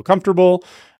people feel comfortable,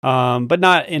 but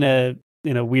not in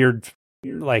a weird,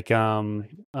 like, what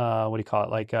do you call it?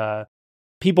 Like,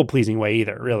 people pleasing way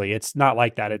either. Really. It's not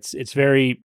like that. It's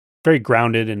very, very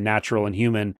grounded and natural and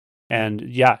human. And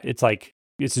yeah, it's like,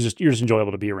 you're just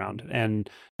enjoyable to be around. And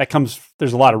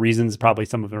there's a lot of reasons. Probably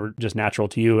some of them are just natural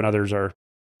to you and others are,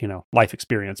 life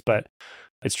experience, but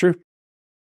it's true.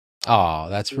 Oh,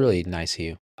 that's really nice of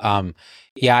you.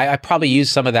 Yeah, I probably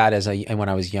used some of that when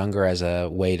I was younger as a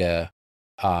way to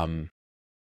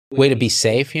be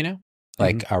safe,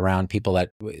 like around people that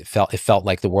it felt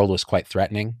like the world was quite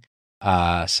threatening.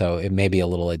 So it may be a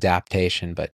little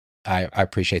adaptation, but I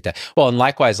appreciate that. Well, and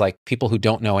likewise, like people who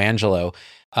don't know Angelo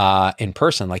in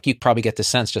person, like you probably get the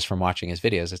sense just from watching his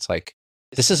videos. It's like,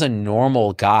 this is a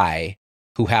normal guy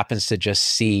who happens to just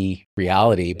see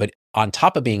reality, but on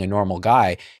top of being a normal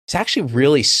guy, he's actually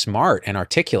really smart and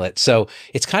articulate. So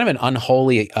it's kind of an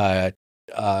unholy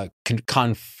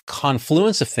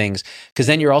confluence of things, because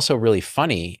then you're also really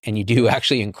funny and you do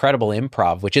actually incredible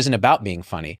improv, which isn't about being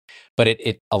funny, but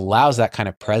it allows that kind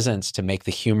of presence to make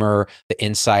the humor, the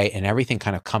insight, and everything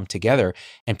kind of come together.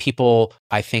 And people,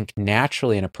 I think,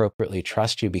 naturally and appropriately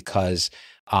trust you because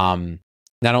not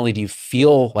only do you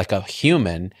feel like a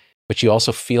human, but you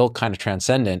also feel kind of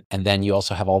transcendent. And then you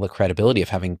also have all the credibility of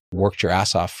having worked your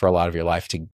ass off for a lot of your life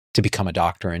to become a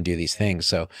doctor and do these things.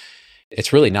 So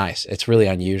it's really nice. It's really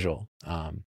unusual.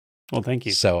 Well, thank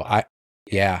you. So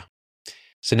yeah.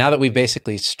 So now that we've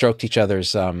basically stroked each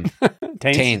other's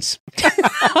taints.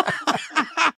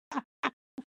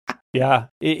 Yeah.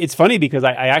 It's funny because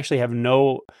I actually have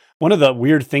one of the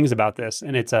weird things about this,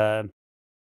 and it's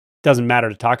doesn't matter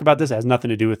to talk about this. It has nothing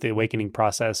to do with the awakening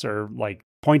process or like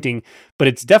pointing, but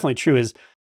it's definitely true, is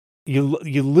you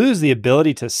lose the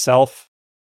ability to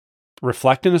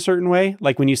reflect in a certain way.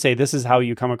 Like when you say, this is how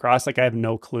you come across, like I have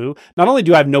no clue. Not only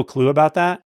do I have no clue about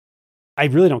that, I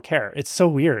really don't care. It's so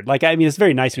weird. Like, I mean, it's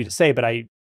very nice of you to say, but I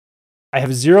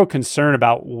have zero concern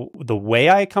about the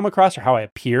way I come across or how I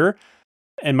appear.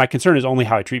 And my concern is only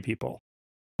how I treat people.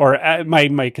 Or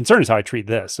my concern is how I treat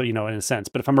this. So, in a sense,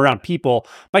 but if I'm around people,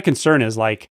 my concern is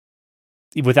like,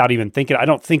 without even thinking, I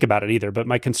don't think about it either, but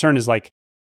my concern is like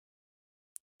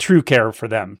true care for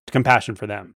them, compassion for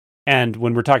them. And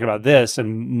when we're talking about this,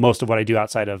 and most of what I do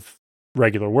outside of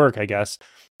regular work, I guess,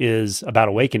 is about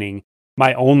awakening,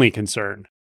 my only concern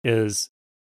is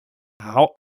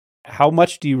how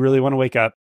much do you really want to wake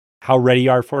up? How ready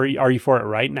are you for it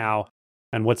right now?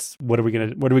 And what are we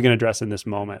gonna address in this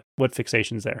moment? What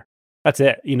fixation's there? That's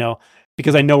it,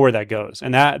 because I know where that goes,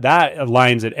 and that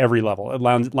aligns at every level. It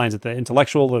aligns at the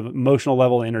intellectual, the emotional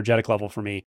level, the energetic level for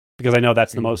me, because I know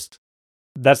that's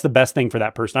that's the best thing for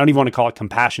that person. I don't even want to call it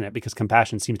compassionate, because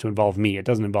compassion seems to involve me. It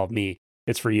doesn't involve me.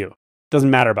 It's for you. It doesn't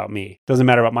matter about me. It doesn't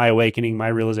matter about my awakening, my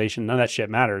realization. None of that shit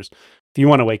matters. If you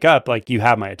want to wake up, like, you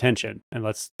have my attention, and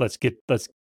let's get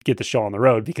the show on the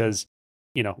road, because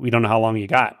we don't know how long you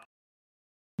got.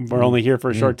 We're only here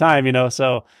for a short time,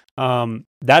 so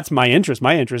that's my interest.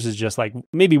 My interest is just like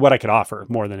maybe what I could offer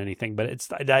more than anything, but it's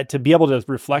that to be able to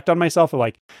reflect on myself, or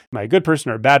like, am I a good person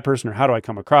or a bad person, or how do I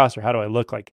come across, or how do I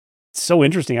look? Like, it's so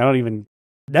interesting. I don't even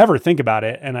never think about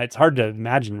it, and it's hard to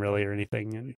imagine really or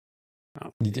anything. And,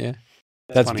 yeah,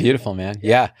 that's funny. Beautiful, man.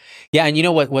 Yeah. And you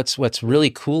know what's really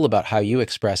cool about how you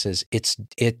express is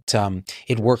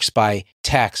it works by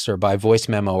text or by voice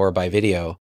memo or by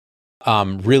video.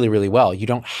 Really, really well. You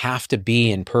don't have to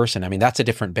be in person. I mean, that's a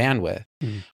different bandwidth.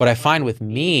 What I find with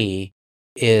me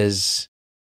is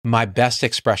my best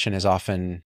expression is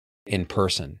often in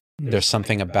person. There's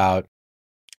something about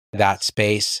that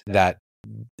space that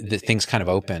the things kind of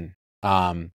open.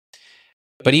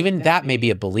 But even that may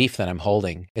be a belief that I'm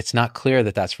holding. It's not clear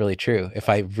that that's really true. If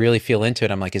I really feel into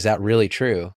it, I'm like, is that really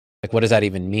true? Like, what does that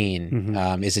even mean?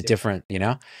 Is it different,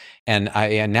 And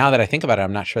now that I think about it,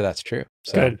 I'm not sure that's true.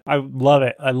 So. Good. I love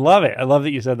it. I love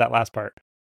that you said that last part.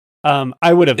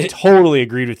 I would have totally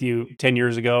agreed with you 10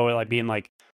 years ago, like being like,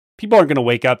 people aren't going to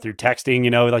wake up through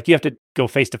texting, like you have to go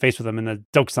face to face with them in the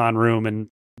Doksan room and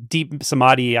deep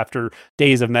samadhi after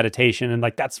days of meditation. And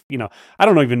like, that's, I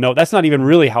don't even know. That's not even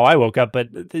really how I woke up, but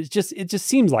it just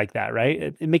seems like that,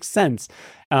 right? It makes sense.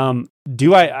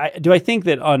 Do I think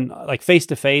that on like face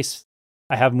to face,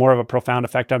 I have more of a profound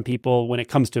effect on people when it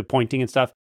comes to pointing and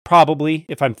stuff? Probably.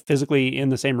 If I'm physically in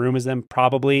the same room as them,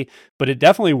 probably. But it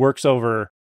definitely works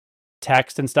over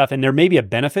text and stuff. And there may be a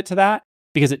benefit to that,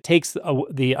 because it takes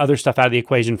the other stuff out of the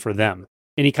equation for them.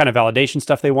 Any kind of validation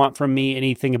stuff they want from me,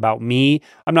 anything about me,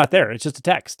 I'm not there. It's just a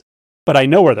text. But I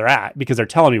know where they're at, because they're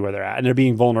telling me where they're at, and they're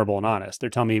being vulnerable and honest. They're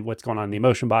telling me what's going on in the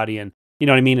emotion body, and you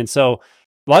know what I mean? And so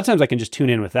a lot of times I can just tune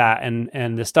in with that.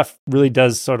 And this stuff really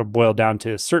does sort of boil down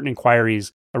to certain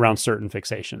inquiries around certain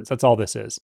fixations. That's all this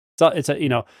is. It's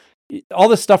all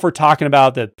this stuff we're talking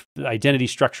about, the identity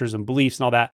structures and beliefs and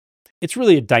all that, it's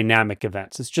really a dynamic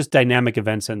events. It's just dynamic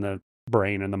events in the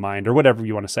brain and the mind, or whatever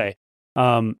you want to say.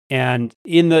 And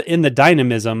in the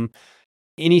dynamism,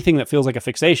 anything that feels like a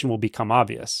fixation will become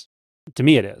obvious. To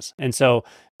me, it is. And so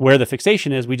where the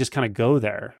fixation is, we just kind of go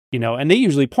there, and they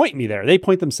usually point me there. They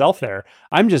point themselves there.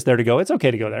 I'm just there to go, it's okay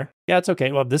to go there. Yeah, it's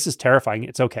okay. Well, this is terrifying.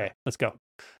 It's okay. Let's go.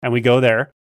 And we go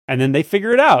there, and then they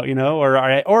figure it out,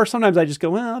 or sometimes I just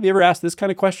go, well, have you ever asked this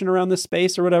kind of question around this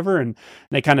space or whatever? And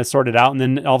they kind of sort it out. And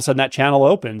then all of a sudden that channel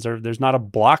opens, or there's not a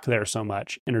block there so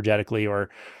much energetically, or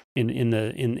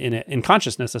in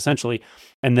consciousness, essentially.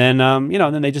 And then,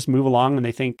 then they just move along and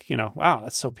they think, wow,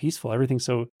 that's so peaceful. Everything's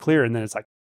so clear. And then it's like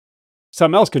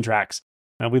something else contracts.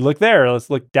 And we look there, let's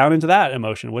look down into that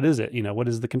emotion. What is it? What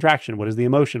is the contraction? What is the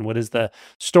emotion? What is the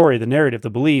story, the narrative, the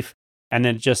belief? And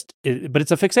then but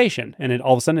it's a fixation. And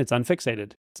all of a sudden it's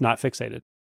unfixated. It's not fixated.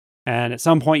 And at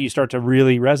some point you start to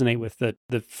really resonate with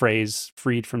the phrase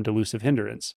freed from delusive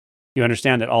hindrance. You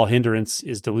understand that all hindrance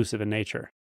is delusive in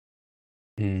nature.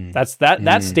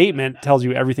 That statement tells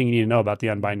you everything you need to know about the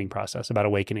unbinding process, about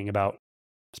awakening, about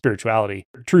spirituality.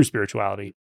 True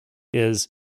spirituality is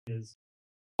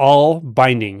all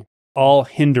binding, all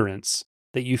hindrance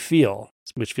that you feel,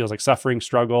 which feels like suffering,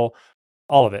 struggle,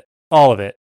 all of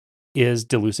it is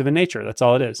delusive in nature. That's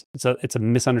all it is. It's a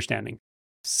misunderstanding.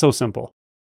 So simple.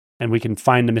 And we can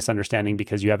find the misunderstanding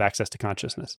because you have access to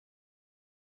consciousness.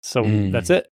 So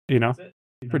that's it,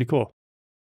 pretty cool.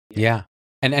 Yeah.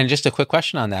 And just a quick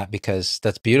question on that, because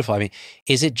that's beautiful. I mean,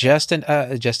 is it just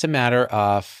a matter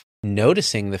of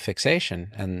noticing the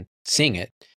fixation and seeing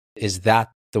it? Is that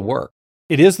the work?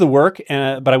 It is the work,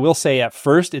 but I will say at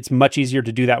first, it's much easier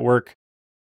to do that work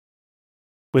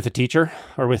with a teacher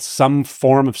or with some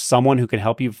form of someone who can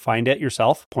help you find it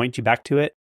yourself, point you back to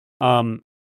it.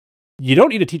 You don't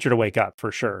need a teacher to wake up,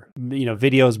 for sure.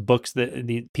 Videos, books,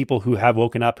 the people who have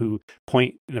woken up, who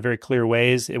point in a very clear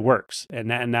ways, it works. And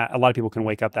that a lot of people can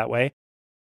wake up that way.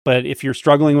 But if you're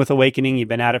struggling with awakening, you've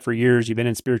been at it for years, you've been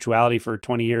in spirituality for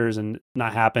 20 years and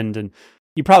not happened, and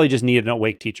you probably just need an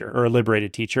awake teacher or a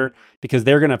liberated teacher, because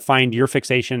they're going to find your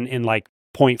fixation in like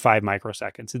 0.5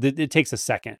 microseconds. It takes a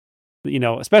second.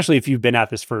 Especially if you've been at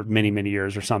this for many, many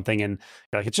years or something, and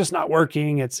you're like, it's just not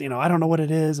working. It's, I don't know what it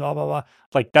is, blah, blah, blah.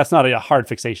 Like, that's not a hard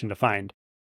fixation to find.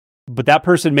 But that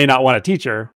person may not want a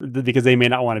teacher because they may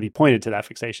not want to be pointed to that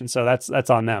fixation. So that's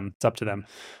on them. It's up to them.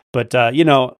 But,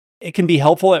 it can be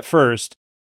helpful at first,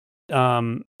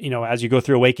 as you go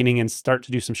through awakening and start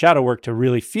to do some shadow work, to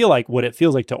really feel like what it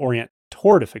feels like to orient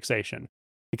toward a fixation,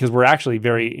 because we're actually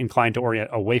very inclined to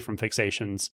orient away from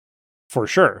fixations for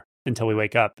sure, until we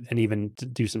wake up and even to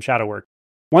do some shadow work.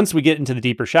 Once we get into the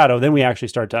deeper shadow, then we actually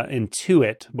start to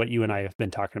intuit what you and I have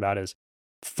been talking about, is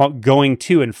going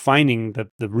to and finding the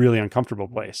really uncomfortable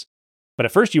place. But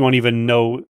at first you won't even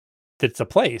know that it's a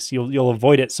place. You'll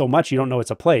avoid it so much you don't know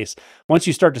it's a place. Once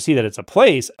you start to see that it's a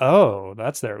place, oh,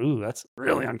 that's there. Ooh, that's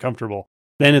really uncomfortable.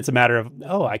 Then it's a matter of,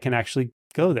 oh, I can actually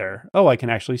go there. Oh, I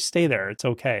can actually stay there. It's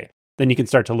okay. Then you can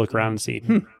start to look around and see,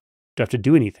 do I have to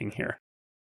do anything here?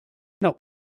 No,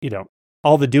 you don't.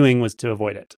 All the doing was to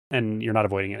avoid it, and you're not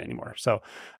avoiding it anymore. So,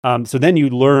 so then you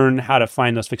learn how to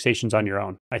find those fixations on your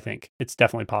own. I think it's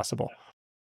definitely possible.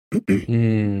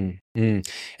 And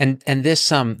this,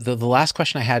 the last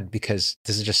question I had, because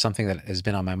this is just something that has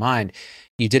been on my mind.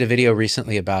 You did a video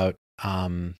recently about,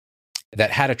 that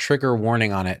had a trigger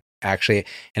warning on it, actually,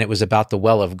 and it was about the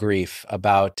well of grief,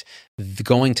 about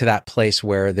going to that place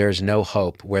where there's no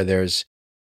hope, where there's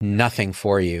nothing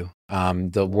for you.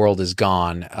 The world is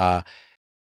gone.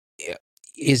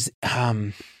 You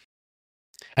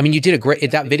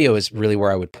did that video is really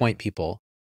where I would point people,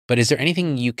 but is there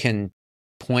anything you can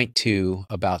point to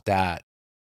about that?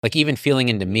 Like, even feeling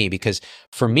into me, because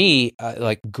for me,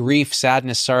 like grief,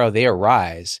 sadness, sorrow, they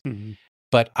arise,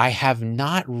 but I have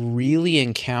not really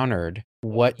encountered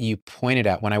what you pointed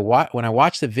at. When I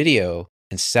watched the video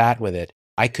and sat with it,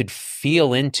 I could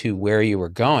feel into where you were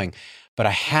going, but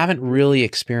I haven't really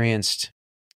experienced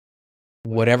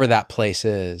whatever that place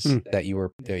is that you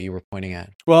were pointing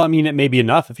at. Well, it may be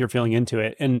enough if you're feeling into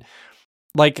it. And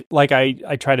like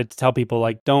I try to tell people,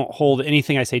 like, don't hold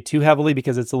anything I say too heavily,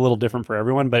 because it's a little different for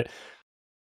everyone. But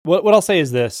what I'll say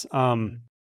is this.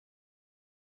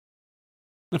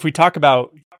 If we talk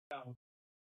about,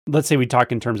 let's say we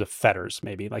talk in terms of fetters,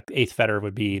 maybe like the eighth fetter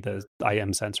would be the I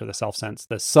am sense, or the self sense,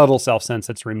 the subtle self sense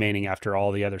that's remaining after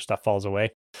all the other stuff falls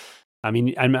away.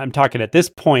 I'm talking at this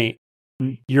point,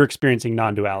 you're experiencing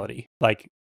non-duality. Like,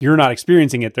 you're not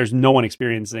experiencing it. There's no one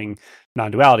experiencing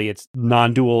non-duality. It's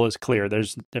non-dual is clear.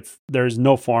 There's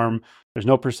no form, there's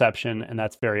no perception, and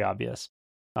that's very obvious.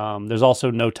 There's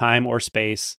also no time or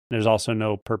space. There's also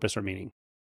no purpose or meaning.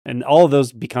 And all of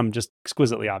those become just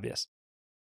exquisitely obvious.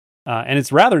 and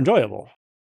it's rather enjoyable.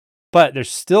 But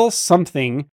there's still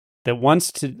something that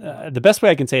wants to, the best way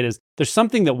I can say it is, there's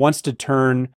something that wants to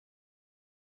turn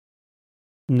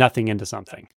nothing into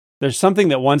something. There's something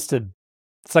that wants to,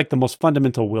 it's like the most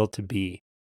fundamental will to be,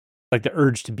 like the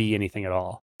urge to be anything at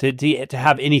all, to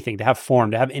have anything, to have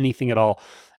form, to have anything at all.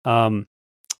 It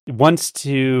wants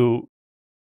to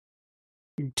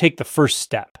take the first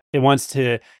step. It wants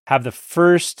to have the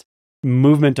first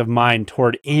movement of mind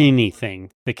toward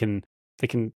anything that can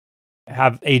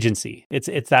have agency.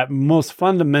 It's that most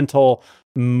fundamental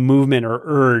movement or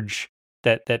urge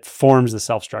that forms the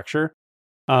self structure.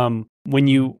 When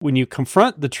you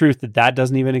confront the truth that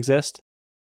doesn't even exist,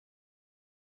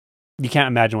 you can't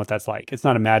imagine what that's like. It's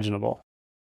not imaginable.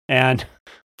 And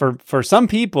for some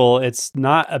people, it's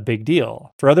not a big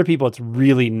deal. For other people, it's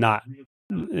really not.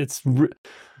 It's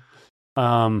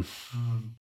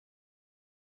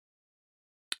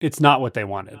not what they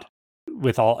wanted.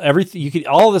 With everything,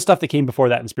 all the stuff that came before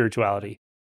that in spirituality,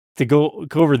 to go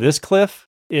over this cliff,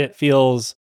 it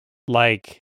feels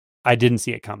like I didn't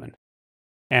see it coming,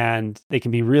 and they can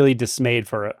be really dismayed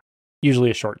for usually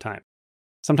a short time,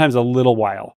 sometimes a little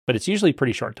while, but it's usually a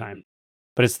pretty short time.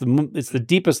 But it's the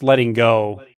deepest letting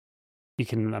go you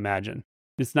can imagine.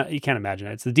 It's not, you can't imagine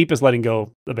it. It's the deepest letting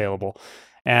go available,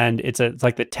 and it's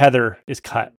like the tether is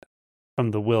cut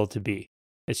from the will to be.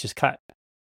 It's just cut,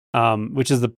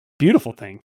 which is the beautiful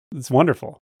thing. It's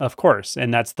wonderful, of course,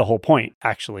 and that's the whole point,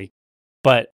 actually.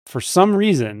 But for some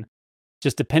reason,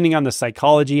 just depending on the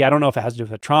psychology, I don't know if it has to do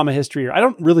with a trauma history, or I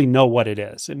don't really know what it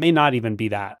is. It may not even be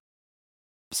that.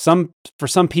 For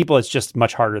some people, it's just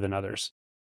much harder than others.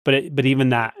 But even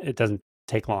that, it doesn't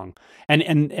take long.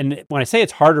 And when I say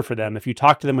it's harder for them, if you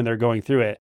talk to them when they're going through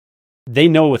it, they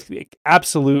know with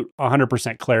absolute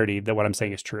 100% clarity that what I'm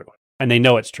saying is true, and they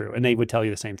know it's true, and they would tell you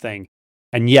the same thing.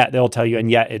 And yet they'll tell you, and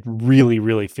yet it really,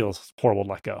 really feels horrible to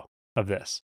let go of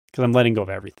this, because I'm letting go of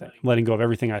everything. I'm letting go of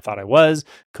everything I thought I was,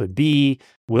 could be,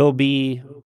 will be.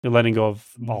 You're letting go of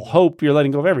all hope. You're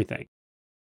letting go of everything,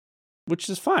 which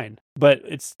is fine. But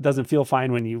it doesn't feel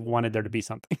fine when you wanted there to be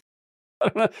something.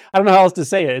 I don't know how else to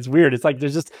say it. It's weird. It's like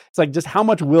just how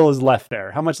much will is left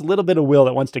there. How much little bit of will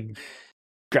that wants to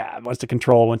grab, wants to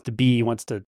control, wants to be, wants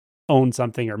to own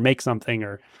something or make something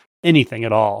or anything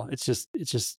at all. It's just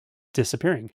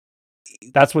disappearing.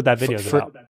 That's what that video is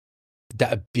about.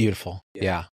 That beautiful.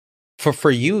 Yeah. For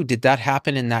you, did that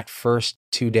happen in that first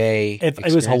 2-day?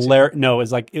 It was hilarious. No, it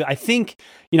was like, I think,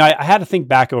 I had to think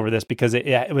back over this because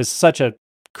it was such a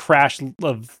crash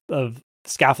of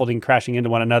scaffolding crashing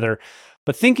into one another.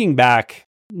 But thinking back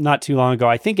not too long ago,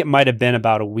 I think it might have been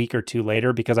about a week or two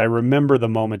later, because I remember the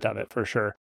moment of it for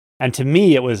sure. And to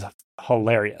me, it was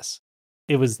hilarious.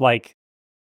 It was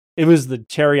the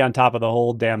cherry on top of the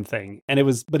whole damn thing.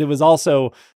 But it was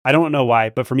also, I don't know why,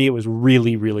 but for me, it was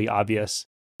really, really obvious.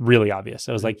 Really obvious.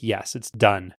 I was like, yes, it's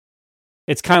done.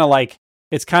 It's kind of like,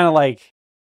 I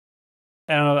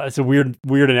don't know, it's a weird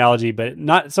analogy, but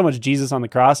not so much Jesus on the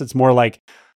cross. It's more like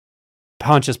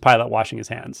Pontius Pilate washing his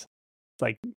hands. It's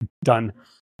like done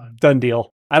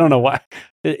deal. I don't know why.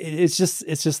 It's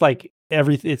just like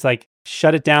everything. It's like,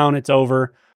 shut it down. It's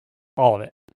over. All of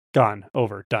it gone,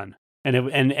 over, done.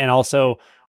 And also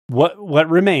what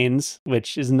remains,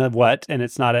 which isn't a what, and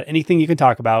it's not anything you can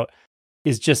talk about,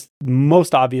 is just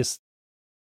most obvious,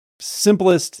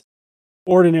 simplest,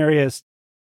 ordinariest,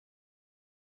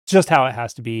 just how it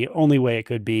has to be, only way it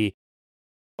could be,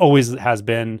 always has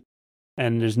been,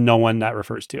 and there's no one that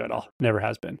refers to at all. Never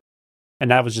has been. And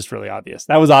that was just really obvious.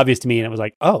 That was obvious to me, and it was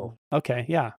like, oh, okay,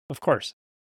 yeah, of course.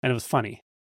 And it was funny.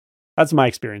 That's my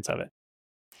experience of it.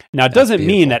 Now, it doesn't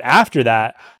mean that after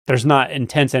that, there's not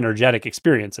intense, energetic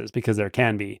experiences, because there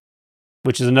can be,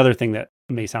 which is another thing that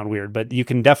may sound weird, but you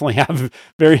can definitely have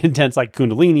very intense, like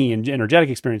Kundalini and energetic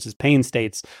experiences, pain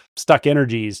states, stuck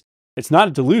energies. It's not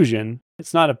a delusion.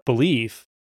 It's not a belief.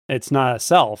 It's not a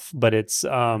self, but it's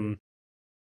the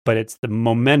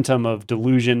momentum of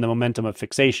delusion, the momentum of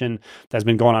fixation that's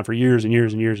been going on for years and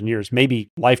years and years and years, maybe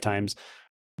lifetimes,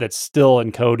 that's still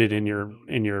encoded in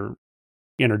your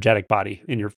energetic body,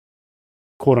 in your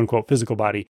quote unquote physical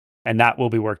body, and that will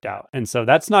be worked out. And so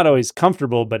that's not always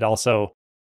comfortable, but also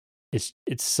it's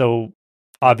so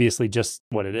obviously just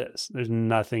what it is. There's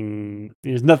nothing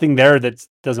there that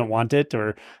doesn't want it,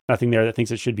 or nothing there that thinks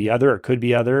it should be other or could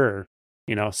be other,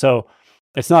 or, so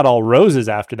it's not all roses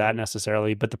after that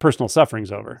necessarily, but the personal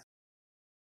suffering's over.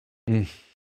 It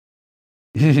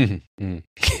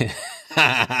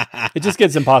just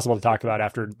gets impossible to talk about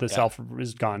after the self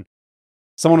is gone.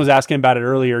 Someone was asking about it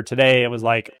earlier today. It was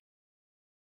like,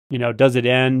 does it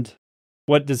end?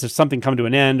 Does something come to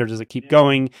an end, or does it keep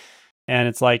going? And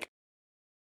it's like,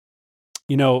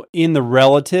 in the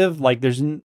relative, like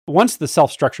once the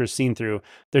self structure is seen through,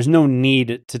 there's no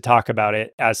need to talk about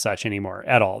it as such anymore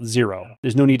at all. Zero.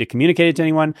 There's no need to communicate it to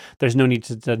anyone. There's no need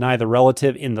to deny the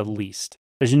relative in the least.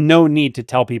 There's no need to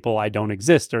tell people I don't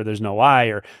exist or there's no I,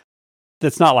 or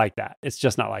that's not like that. It's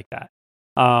just not like that.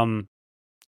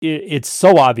 It's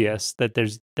so obvious that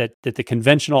that the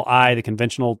conventional I, the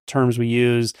conventional terms we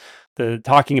use, the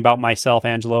talking about myself,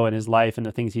 Angelo, and his life and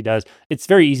the things he does, it's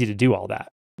very easy to do all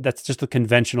that. That's just the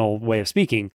conventional way of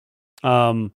speaking.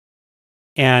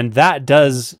 And that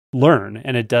does learn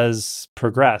and it does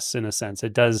progress in a sense.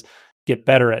 It does get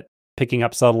better at picking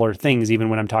up subtler things, even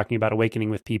when I'm talking about awakening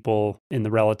with people in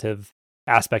the relative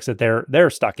aspects that they're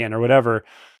stuck in or whatever.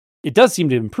 It does seem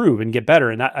to improve and get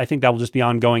better. And I think that will just be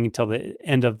ongoing until the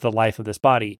end of the life of this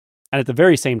body. And at the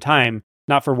very same time,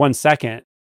 not for 1 second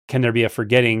can there be a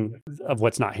forgetting of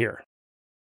what's not here.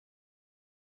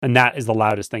 And that is the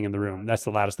loudest thing in the room. That's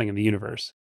the loudest thing in the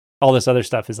universe. All this other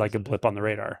stuff is like a blip on the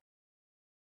radar.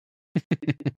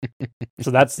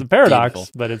 So that's the paradox,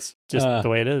 Beautiful. but it's just the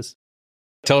way it is.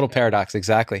 Total paradox.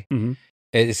 Exactly. Mm-hmm.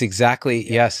 It's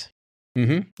exactly, yes.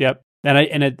 Mm-hmm. Yep. And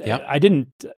I didn't,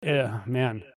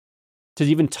 man, to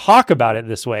even talk about it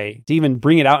this way, to even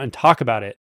bring it out and talk about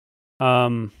it,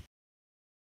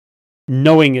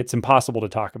 knowing it's impossible to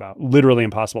talk about, literally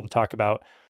impossible to talk about.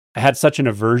 I had such an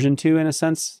aversion to, in a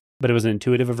sense, but it was an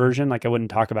intuitive aversion. Like I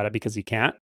wouldn't talk about it because you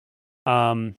can't.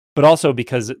 But also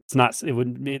because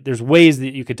there's ways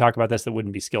that you could talk about this that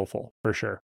wouldn't be skillful for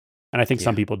sure. And I think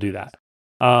some people do that.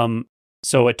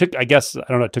 So it took, I guess, I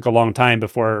don't know, it took a long time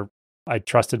before I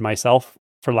trusted myself,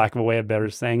 for lack of a way of better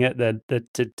saying it, that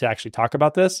to actually talk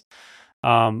about this.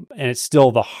 And it's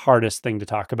still the hardest thing to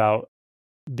talk about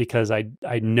because I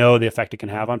know the effect it can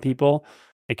have on people.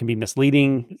 It can be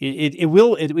misleading. It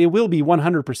will be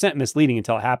 100% misleading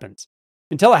until it happens.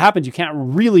 Until it happens, you can't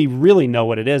really, really know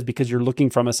what it is because you're looking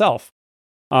from a self.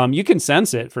 You can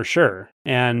sense it for sure.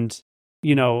 And,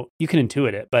 you can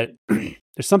intuit it, but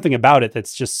there's something about it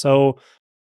that's just so,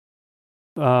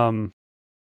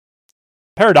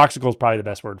 paradoxical is probably the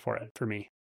best word for it for me.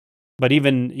 But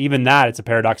even that, it's a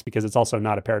paradox because it's also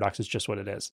not a paradox. It's just what it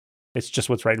is. It's just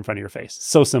what's right in front of your face.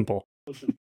 So simple.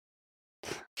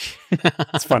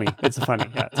 It's funny. It's funny.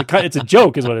 Yeah. It's a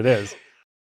joke is what it is.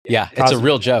 Yeah. It's a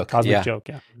real joke. Cosmic joke.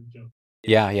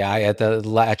 Yeah. Yeah.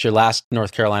 At your last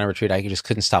North Carolina retreat, I just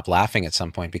couldn't stop laughing at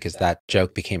some point because that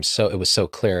joke became it was so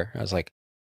clear. I was like,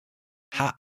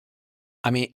 how? I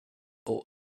mean,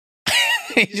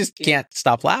 you just can't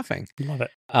stop laughing. Love it.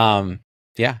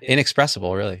 Yeah.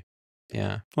 Inexpressible, really.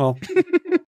 Yeah. Well,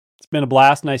 it's been a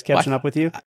blast. Nice catching up with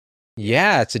you.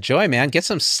 Yeah. It's a joy, man. Get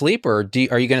some sleep, or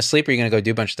are you going to sleep or are you going to go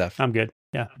do a bunch of stuff? I'm good.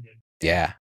 Yeah.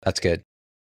 Yeah. That's good.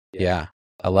 Yeah.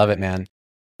 I love it, man.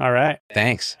 All right.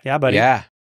 Thanks. Yeah, buddy. Yeah.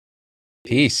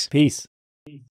 Peace.